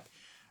ramp up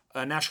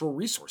a natural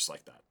resource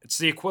like that. It's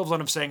the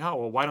equivalent of saying,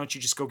 why don't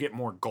you just go get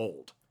more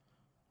gold?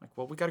 Like,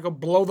 well, we got to go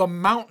blow the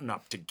mountain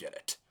up to get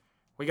it.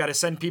 We got to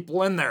send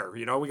people in there.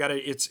 We got to,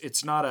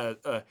 it's not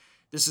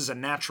this is a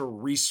natural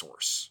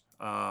resource.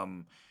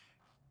 Now,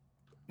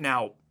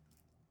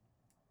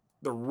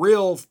 the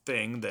real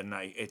thing then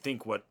I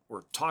think what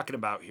we're talking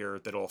about here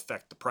that'll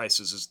affect the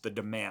prices is the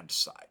demand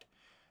side.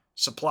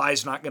 Supply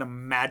is not going to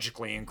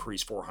magically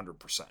increase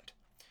 400%.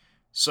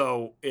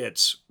 So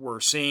we're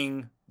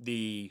seeing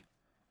the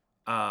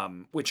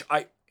which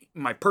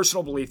my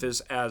personal belief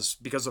is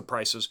because of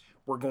prices,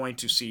 we're going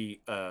to see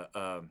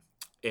a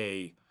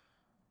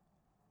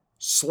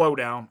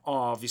slowdown,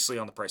 obviously,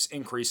 on the price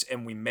increase,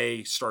 and we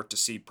may start to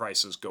see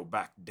prices go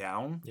back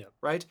down. Yep.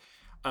 Right?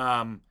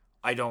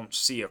 I don't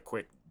see a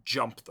quick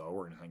jump though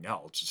or anything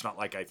else. It's not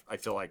like I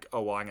feel like,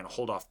 oh well, I'm going to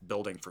hold off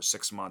building for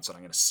 6 months and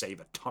I'm going to save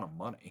a ton of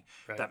money.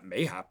 Right. That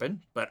may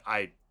happen, but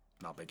I'm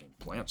not making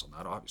plans on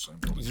that. Obviously,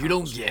 You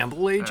don't gamble,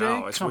 AJ?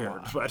 No, it's Come weird,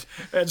 on. but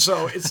and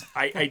so it's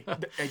I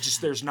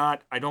just there's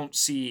not I don't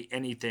see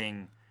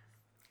anything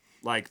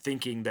like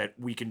thinking that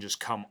we can just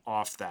come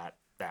off that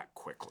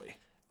quickly.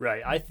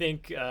 Right. I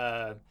think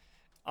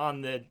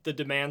on the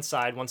demand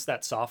side, once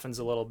that softens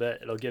a little bit,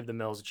 it'll give the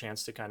mills a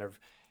chance to kind of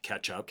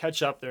Catch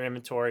up. their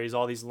inventories.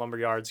 All these lumber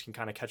yards can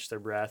kind of catch their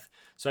breath.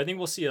 So I think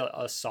we'll see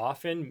a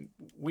soften.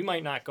 We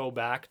might not go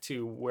back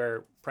to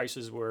where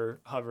prices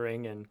were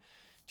hovering in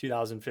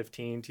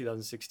 2015,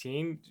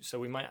 2016. So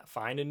we might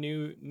find a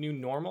new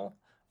normal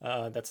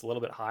that's a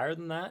little bit higher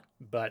than that.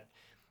 But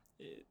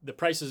the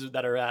prices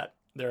that are at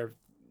the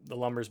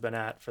lumber's been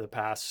at for the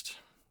past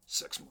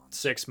 6 months.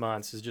 6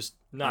 months is just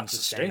not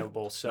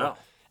sustainable. So, No.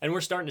 and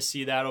we're starting to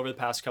see that over the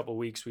past couple of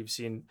weeks. We've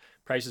seen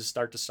prices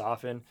start to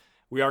soften.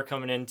 We are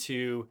coming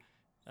into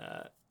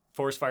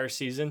forest fire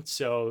season,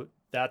 so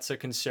that's a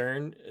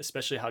concern,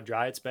 especially how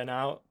dry it's been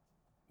out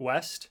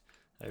west.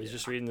 I was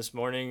just reading this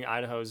morning,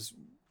 Idaho's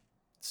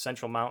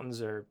central mountains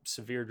are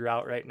severe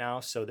drought right now,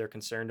 so they're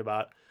concerned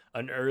about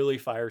an early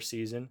fire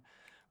season,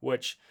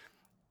 which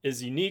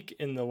is unique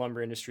in the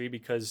lumber industry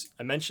because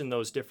I mentioned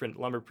those different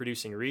lumber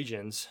producing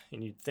regions,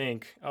 and you'd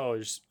think, oh,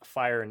 there's a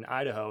fire in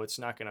Idaho, it's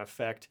not going to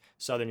affect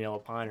southern yellow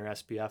pine or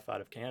SPF out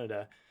of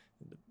Canada.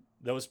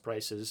 Those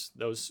prices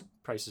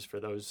for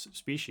those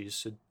species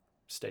should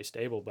stay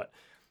stable, but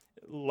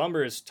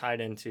lumber is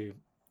tied into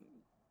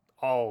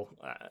all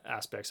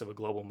aspects of a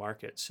global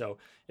market. So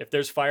if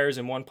there's fires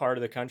in one part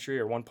of the country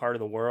or one part of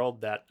the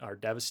world that are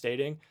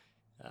devastating,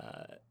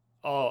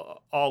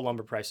 all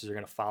lumber prices are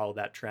going to follow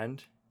that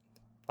trend,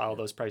 follow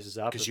those prices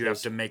up. Because you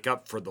have to make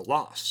up for the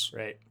loss.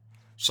 Right.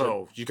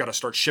 So you got to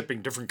start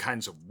shipping different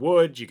kinds of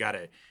wood.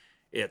 The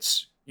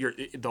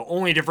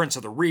only difference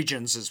of the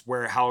regions is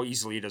how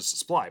easily it is to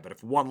supply. But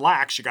if one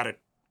lacks, you got to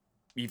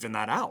even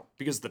that out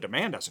because the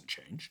demand hasn't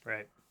changed.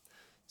 Right.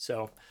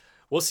 So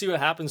we'll see what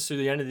happens through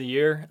the end of the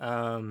year.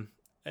 I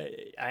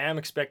am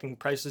expecting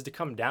prices to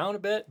come down a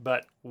bit,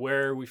 but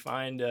where we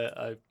find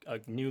a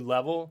new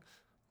level,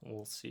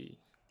 we'll see.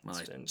 Well,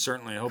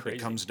 I hope it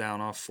comes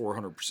down off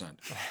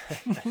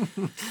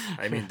 400%.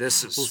 I mean,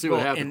 this is we'll see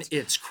what happens. And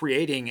it's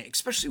creating,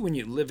 especially when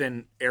you live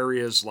in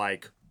areas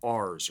like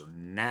ours or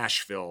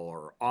Nashville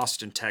or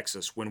Austin,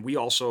 Texas, when we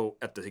also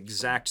at the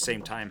exact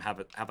same time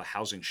have a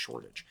housing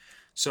shortage.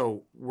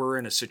 So we're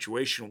in a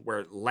situation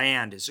where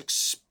land has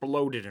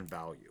exploded in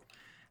value.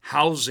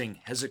 Housing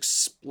has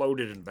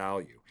exploded in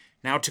value.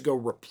 Now to go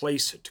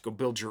replace it, to go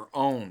build your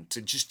own,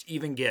 to just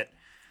even get,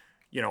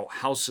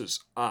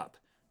 houses up,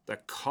 the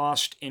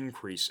cost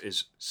increase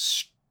is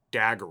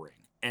staggering.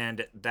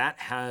 And that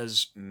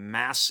has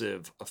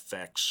massive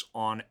effects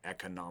on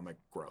economic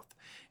growth.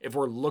 If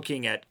we're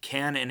looking at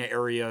can an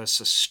area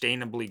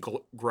sustainably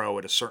grow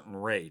at a certain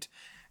rate,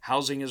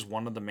 housing is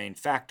one of the main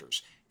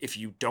factors. If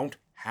you don't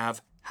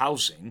have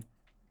housing,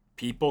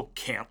 people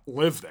can't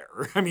live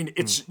there. I mean,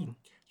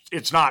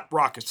 it's not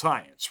rocket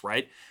science,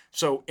 right?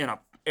 So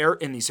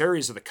in these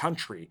areas of the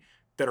country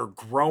that are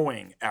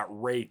growing at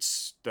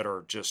rates that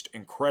are just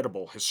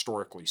incredible,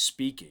 historically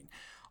speaking,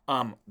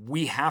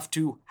 we have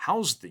to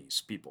house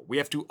these people. We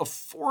have to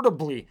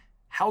affordably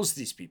house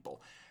these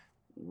people.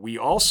 We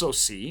also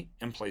see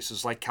in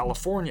places like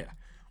California,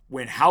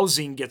 when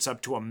housing gets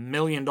up to $1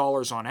 million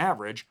on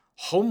average,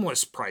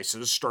 homeless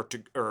prices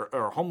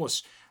or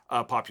homeless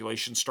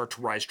populations start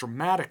to rise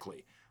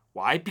dramatically.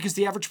 Why? Because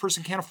the average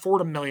person can't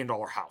afford $1 million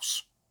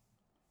house.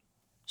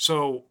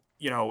 So,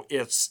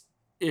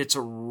 it's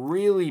a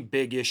really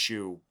big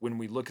issue when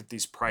we look at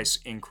these price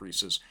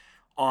increases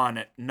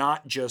on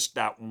not just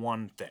that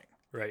one thing.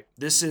 Right.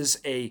 This is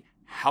a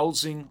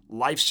housing,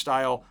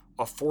 lifestyle,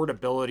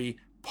 affordability,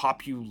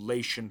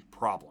 population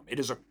problem. It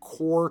is a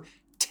core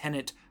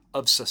tenet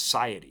of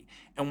society.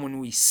 And when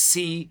we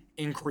see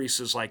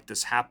increases like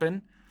this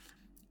happen,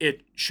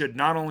 it should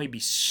not only be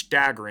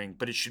staggering,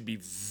 but it should be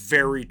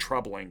very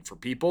troubling for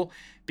people,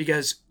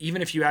 because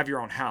even if you have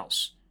your own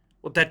house,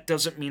 well, that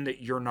doesn't mean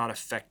that you're not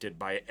affected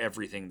by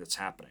everything that's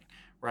happening,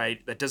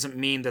 right? That doesn't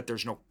mean that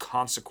there's no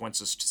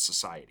consequences to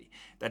society.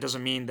 That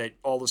doesn't mean that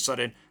all of a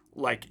sudden,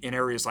 like in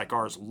areas like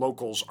ours,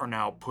 locals are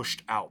now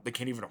pushed out. They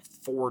can't even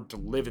afford to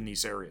live in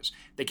these areas.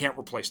 They can't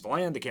replace the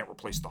land. They can't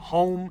replace the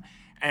home.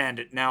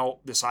 And now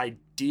this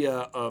idea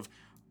of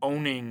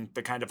owning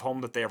the kind of home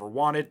that they ever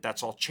wanted,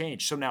 that's all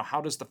changed. So now how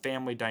does the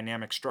family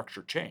dynamic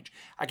structure change?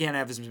 I can't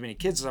have as many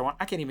kids as I want.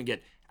 I can't even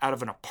get out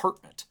of an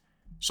apartment.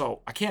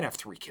 So I can't have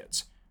 3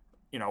 kids.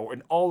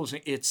 And all those,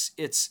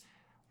 it's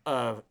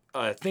a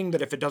thing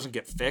that if it doesn't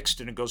get fixed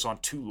and it goes on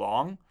too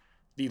long,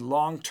 the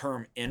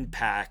long-term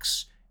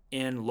impacts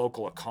in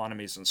local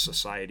economies and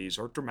societies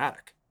are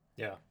dramatic.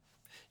 Yeah.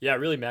 Yeah, it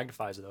really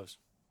magnifies those.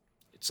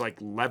 It's like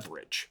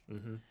leverage.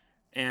 Mm-hmm.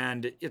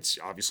 And it's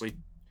obviously,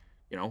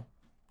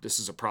 this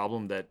is a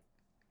problem that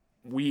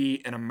we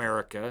in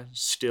America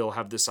still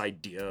have this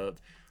idea of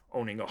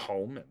owning a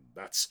home. And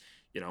that's,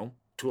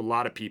 to a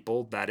lot of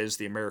people, that is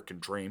the American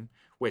dream.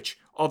 which,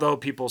 although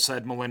people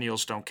said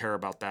millennials don't care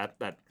about that,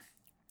 that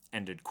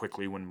ended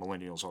quickly when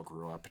millennials all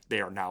grew up. They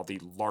are now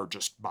the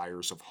largest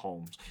buyers of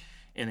homes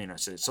in the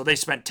United States. So they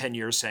spent 10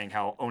 years saying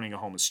how owning a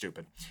home is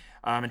stupid,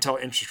 until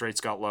interest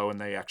rates got low and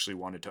they actually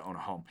wanted to own a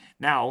home.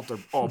 Now they're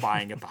all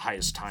buying at the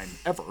highest time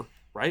ever,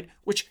 right?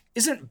 Which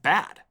isn't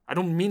bad. I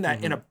don't mean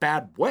that in a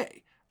bad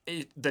way.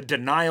 The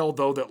denial,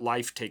 though, that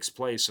life takes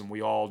place and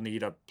we all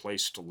need a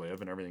place to live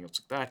and everything else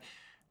like that,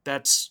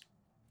 that's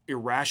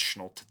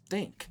irrational to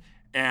think.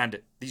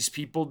 And these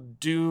people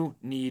do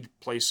need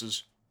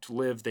places to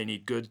live. They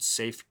need good,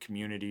 safe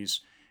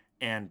communities.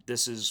 And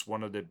this is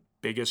one of the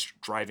biggest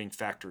driving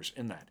factors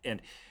in that.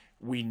 And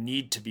we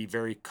need to be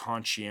very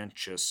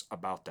conscientious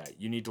about that.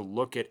 You need to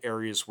look at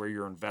areas where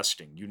you're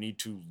investing. You need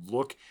to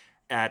look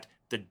at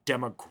the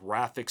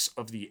demographics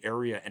of the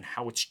area and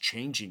how it's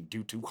changing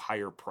due to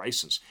higher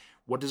prices.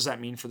 What does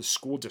that mean for the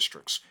school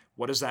districts?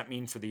 What does that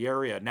mean for the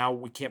area? Now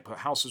we can't put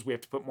houses, we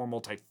have to put more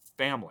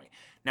multifamily.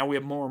 Now we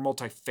have more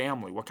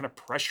multifamily. What kind of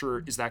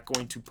pressure is that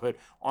going to put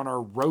on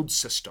our road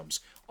systems,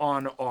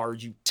 on our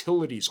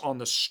utilities, on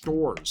the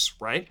stores,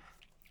 right?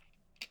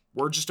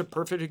 We're just a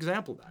perfect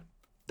example of that.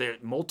 The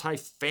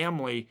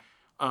multifamily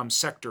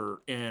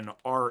sector in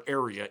our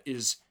area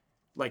is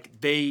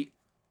like they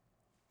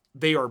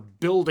are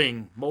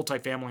building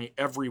multifamily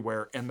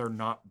everywhere and they're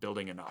not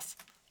building enough.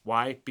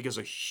 Why? Because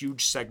a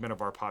huge segment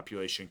of our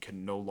population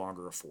can no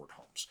longer afford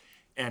homes.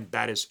 And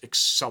that is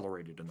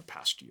accelerated in the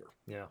past year.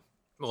 Yeah.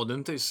 Well,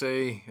 didn't they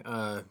say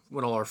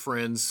when all our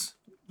friends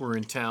were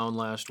in town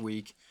last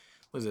week,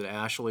 was it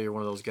Ashley or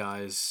one of those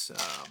guys?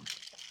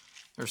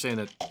 They're saying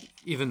that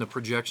even the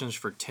projections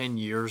for 10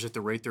 years at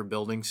the rate they're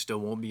building still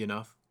won't be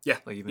enough. Yeah,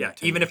 Like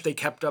even if they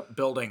kept up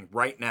building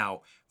right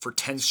now for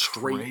 10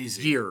 straight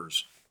crazy.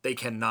 years, they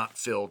cannot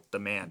fill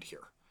demand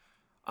here.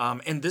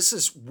 And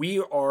we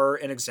are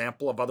an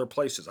example of other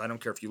places. I don't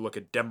care if you look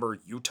at Denver,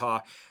 Utah,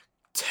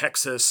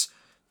 Texas,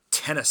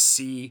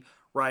 Tennessee,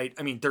 right?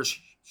 I mean, there's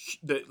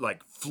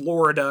like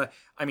Florida.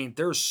 I mean,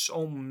 there's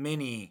so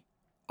many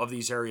of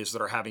these areas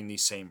that are having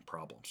these same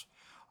problems.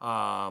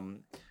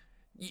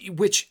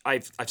 Which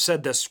I've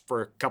said this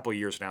for a couple of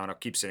years now, and I'll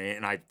keep saying it,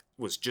 and I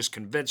was just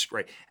convinced,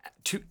 right?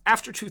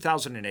 After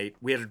 2008,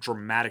 we had a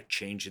dramatic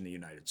change in the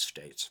United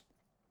States.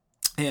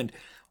 And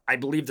I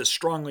believe this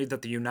strongly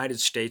that the United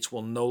States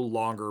will no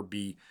longer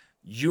be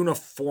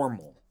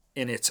uniformal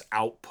in its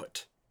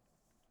output.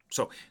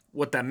 So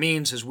what that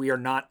means is we are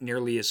not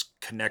nearly as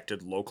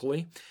connected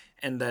locally,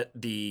 and that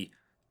the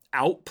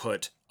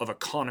output of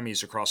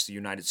economies across the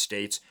United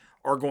States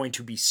are going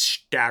to be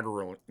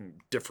staggering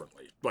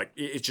differently. Like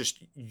it's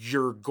just,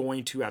 you're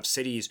going to have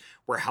cities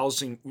where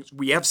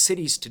we have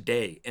cities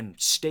today and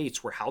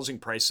states where housing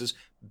prices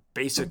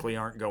basically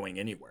aren't going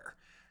anywhere.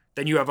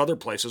 Then you have other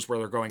places where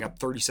they're going up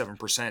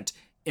 37%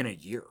 in a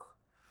year.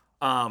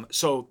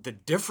 So the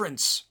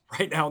difference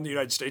right now in the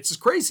United States is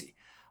crazy.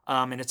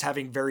 And it's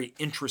having very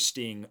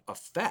interesting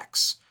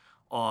effects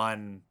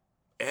on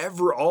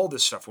all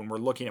this stuff when we're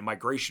looking at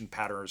migration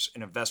patterns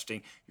and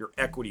investing your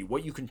equity,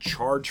 what you can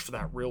charge for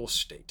that real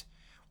estate.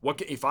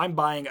 If I'm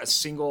buying a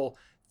single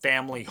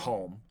family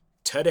home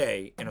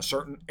today in a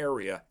certain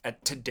area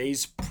at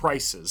today's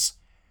prices,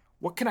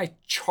 what can I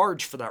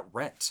charge for that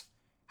rent?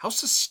 How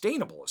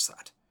sustainable is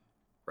that?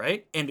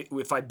 Right? And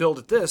if I build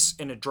it this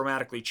and it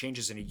dramatically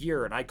changes in a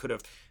year and I could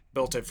have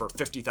built it for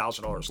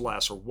 $50,000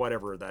 less or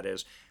whatever that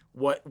is,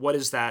 what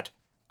is that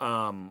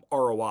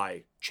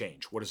ROI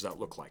change? What does that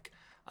look like?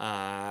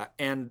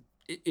 And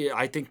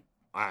I think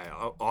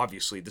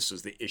obviously this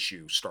is the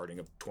issue starting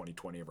of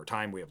 2020 over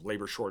time. We have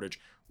labor shortage,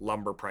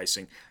 lumber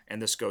pricing,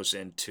 and this goes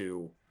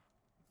into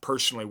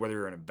personally, whether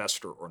you're an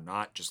investor or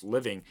not, just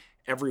living,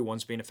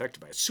 everyone's being affected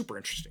by it. It's super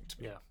interesting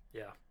to me.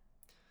 Yeah.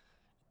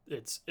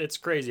 It's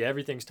crazy.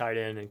 Everything's tied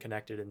in and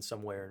connected in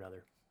some way or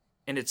another.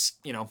 And it's,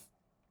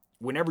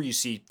 whenever you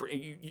see,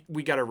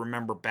 we got to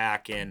remember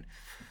back in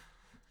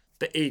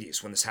the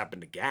 80s when this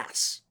happened to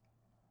gas,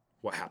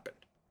 what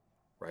happened,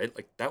 right?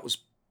 Like that was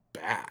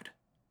bad.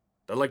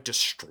 That like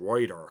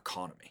destroyed our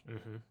economy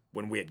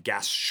when we had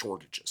gas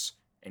shortages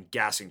and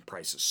gassing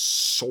prices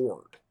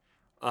soared.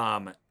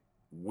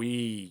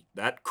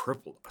 That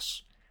crippled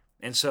us.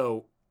 And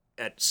so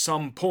at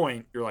some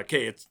point you're like,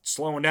 hey, it's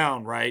slowing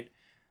down, right?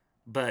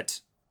 But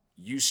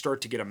you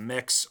start to get a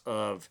mix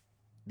of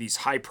these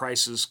high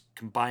prices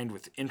combined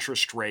with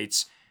interest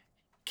rates.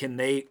 Can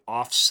they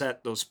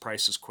offset those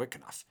prices quick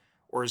enough?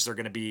 Or is there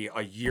going to be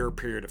a year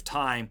period of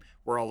time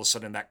where all of a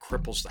sudden that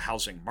cripples the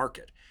housing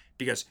market?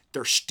 Because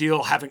they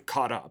still haven't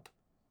caught up.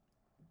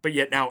 But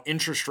yet now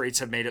interest rates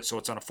have made it so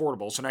it's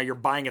unaffordable. So now you're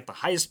buying at the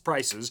highest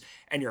prices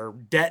and your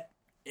debt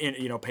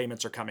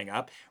payments are coming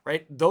up,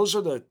 right? Those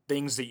are the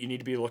things that you need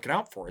to be looking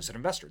out for as an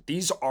investor.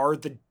 These are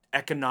the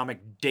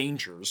economic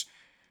dangers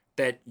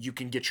that you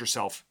can get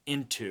yourself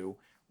into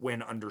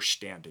when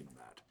understanding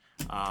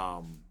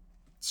that.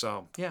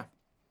 So yeah,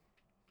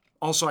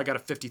 Also, I got a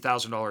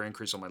 $50,000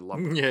 increase on my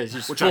lumber. Yeah, it's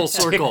just Which full I'm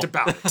circle. ticked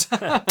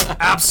about.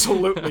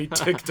 Absolutely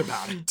ticked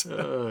about it.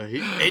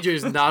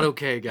 AJ's not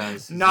okay,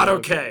 guys. He's Not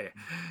okay.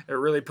 It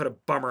really put a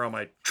bummer on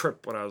my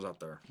trip when I was up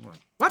there. I'm like,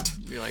 what?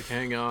 Be like,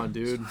 hang on,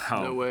 dude.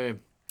 Oh. No way.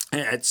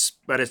 Yeah,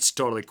 but it's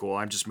totally cool.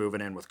 I'm just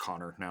moving in with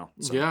Connor now.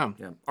 So, Yeah.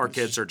 Our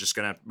kids are just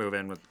gonna move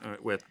in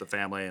with the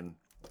family, and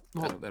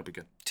that'll be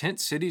good. Tent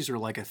cities are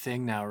like a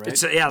thing now, right?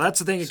 That's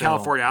the thing in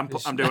California.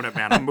 I'm doing it,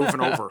 man. I'm moving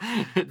over.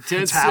 Tent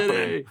It's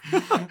city.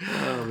 happening.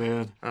 Oh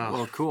man.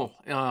 Well, cool.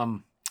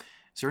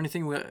 Is there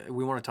anything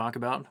we want to talk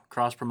about?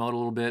 Cross promote a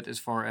little bit as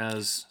far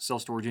as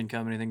self storage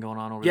income. Anything going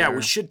on over there? Yeah,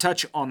 we should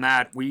touch on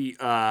that. We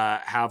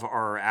have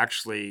our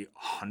actually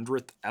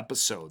 100th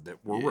episode that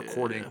we're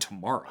recording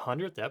tomorrow.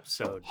 100th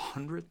episode.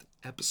 100th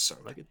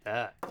episode. Look at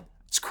that.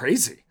 It's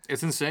crazy.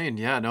 It's insane.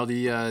 Yeah. No,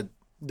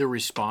 the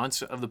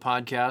response of the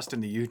podcast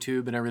and the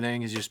YouTube and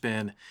everything has just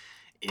been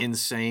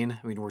insane.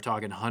 I mean, we're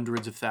talking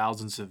hundreds of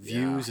thousands of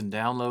views and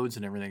downloads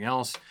and everything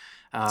else.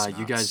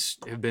 You guys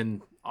have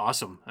been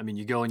awesome. I mean,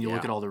 you go and you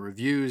look at all the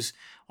reviews,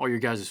 all your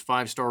guys'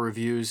 5-star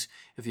reviews.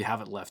 If you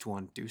haven't left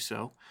one, do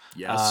so.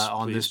 Yes,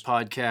 on please. this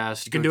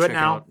podcast. You can do it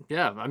now.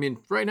 Yeah, I mean,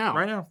 right now.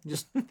 Right now.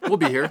 Just we'll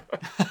be here.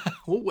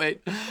 We'll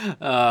wait.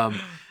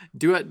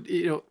 Do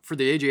it, for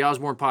the AJ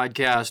Osborne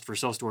podcast for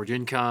self storage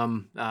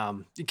income.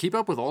 Keep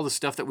up with all the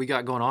stuff that we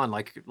got going on,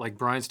 like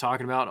Brian's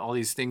talking about, all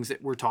these things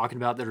that we're talking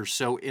about that are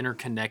so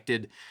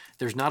interconnected.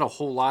 There's not a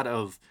whole lot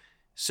of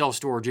self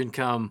storage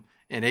income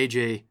and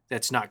AJ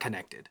that's not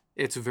connected.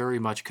 It's very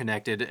much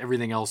connected.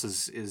 Everything else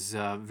is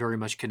very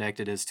much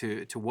connected as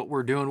to what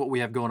we're doing, what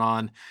we have going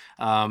on.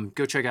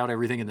 Go check out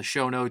everything in the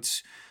show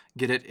notes.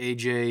 Get it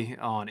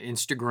AJ on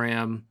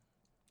Instagram.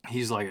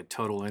 He's like a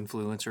total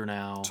influencer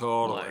now.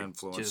 Total Like,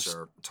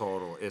 influencer.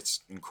 Total.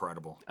 It's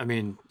incredible. I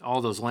mean, all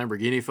those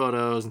Lamborghini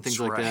photos and things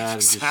That's like right. that.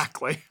 and just,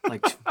 Exactly.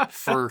 like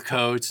fur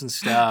coats and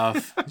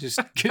stuff. Just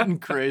getting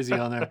crazy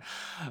on there.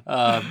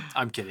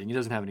 I'm kidding. He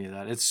doesn't have any of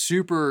that. It's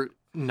super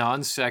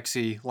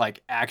non-sexy,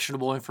 like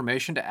actionable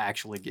information to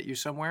actually get you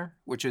somewhere,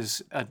 which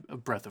is a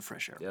breath of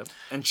fresh air. Yep.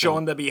 And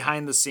showing the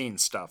behind the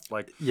scenes stuff,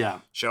 like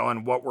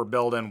showing what we're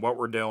building, what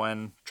we're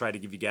doing, try to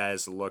give you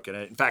guys a look at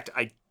it. In fact,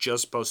 I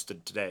just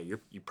posted today,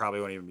 you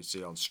probably won't even see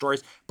it on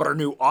stories, but our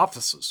new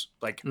offices,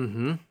 like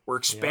we're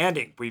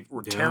expanding.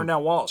 We're tearing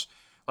down walls.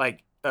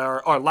 Like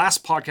our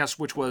last podcast,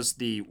 which was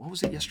what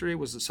was it yesterday?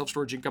 Was the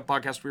self-storage income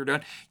podcast we were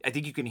doing? I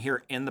think you can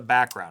hear in the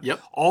background.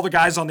 Yep. All the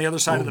guys on the other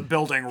side of the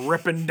building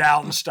ripping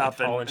down stuff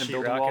and Hauling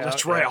building sheetrock walls. out,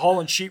 That's right, yeah.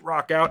 hauling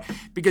sheetrock out.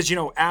 Because,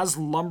 as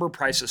lumber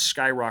prices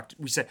skyrocketed,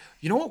 we said,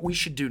 you know what we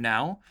should do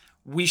now?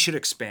 We should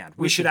expand.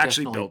 We should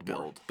actually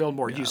definitely build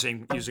more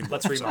using.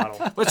 Let's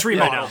remodel. Let's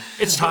remodel.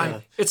 It's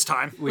time. It's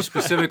time. We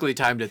specifically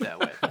timed it that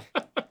way.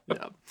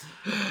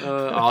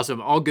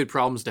 Awesome. All good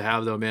problems to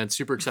have, though, man.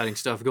 Super exciting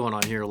stuff going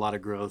on here. A lot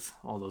of growth,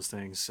 all those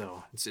things.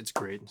 So it's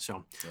great.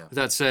 So with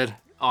that said,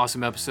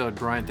 awesome episode.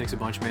 Brian, thanks a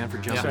bunch, man, for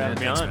jumping in. Having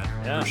me on.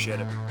 Yeah. Appreciate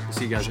it. We'll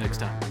see you guys next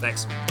time.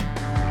 Thanks.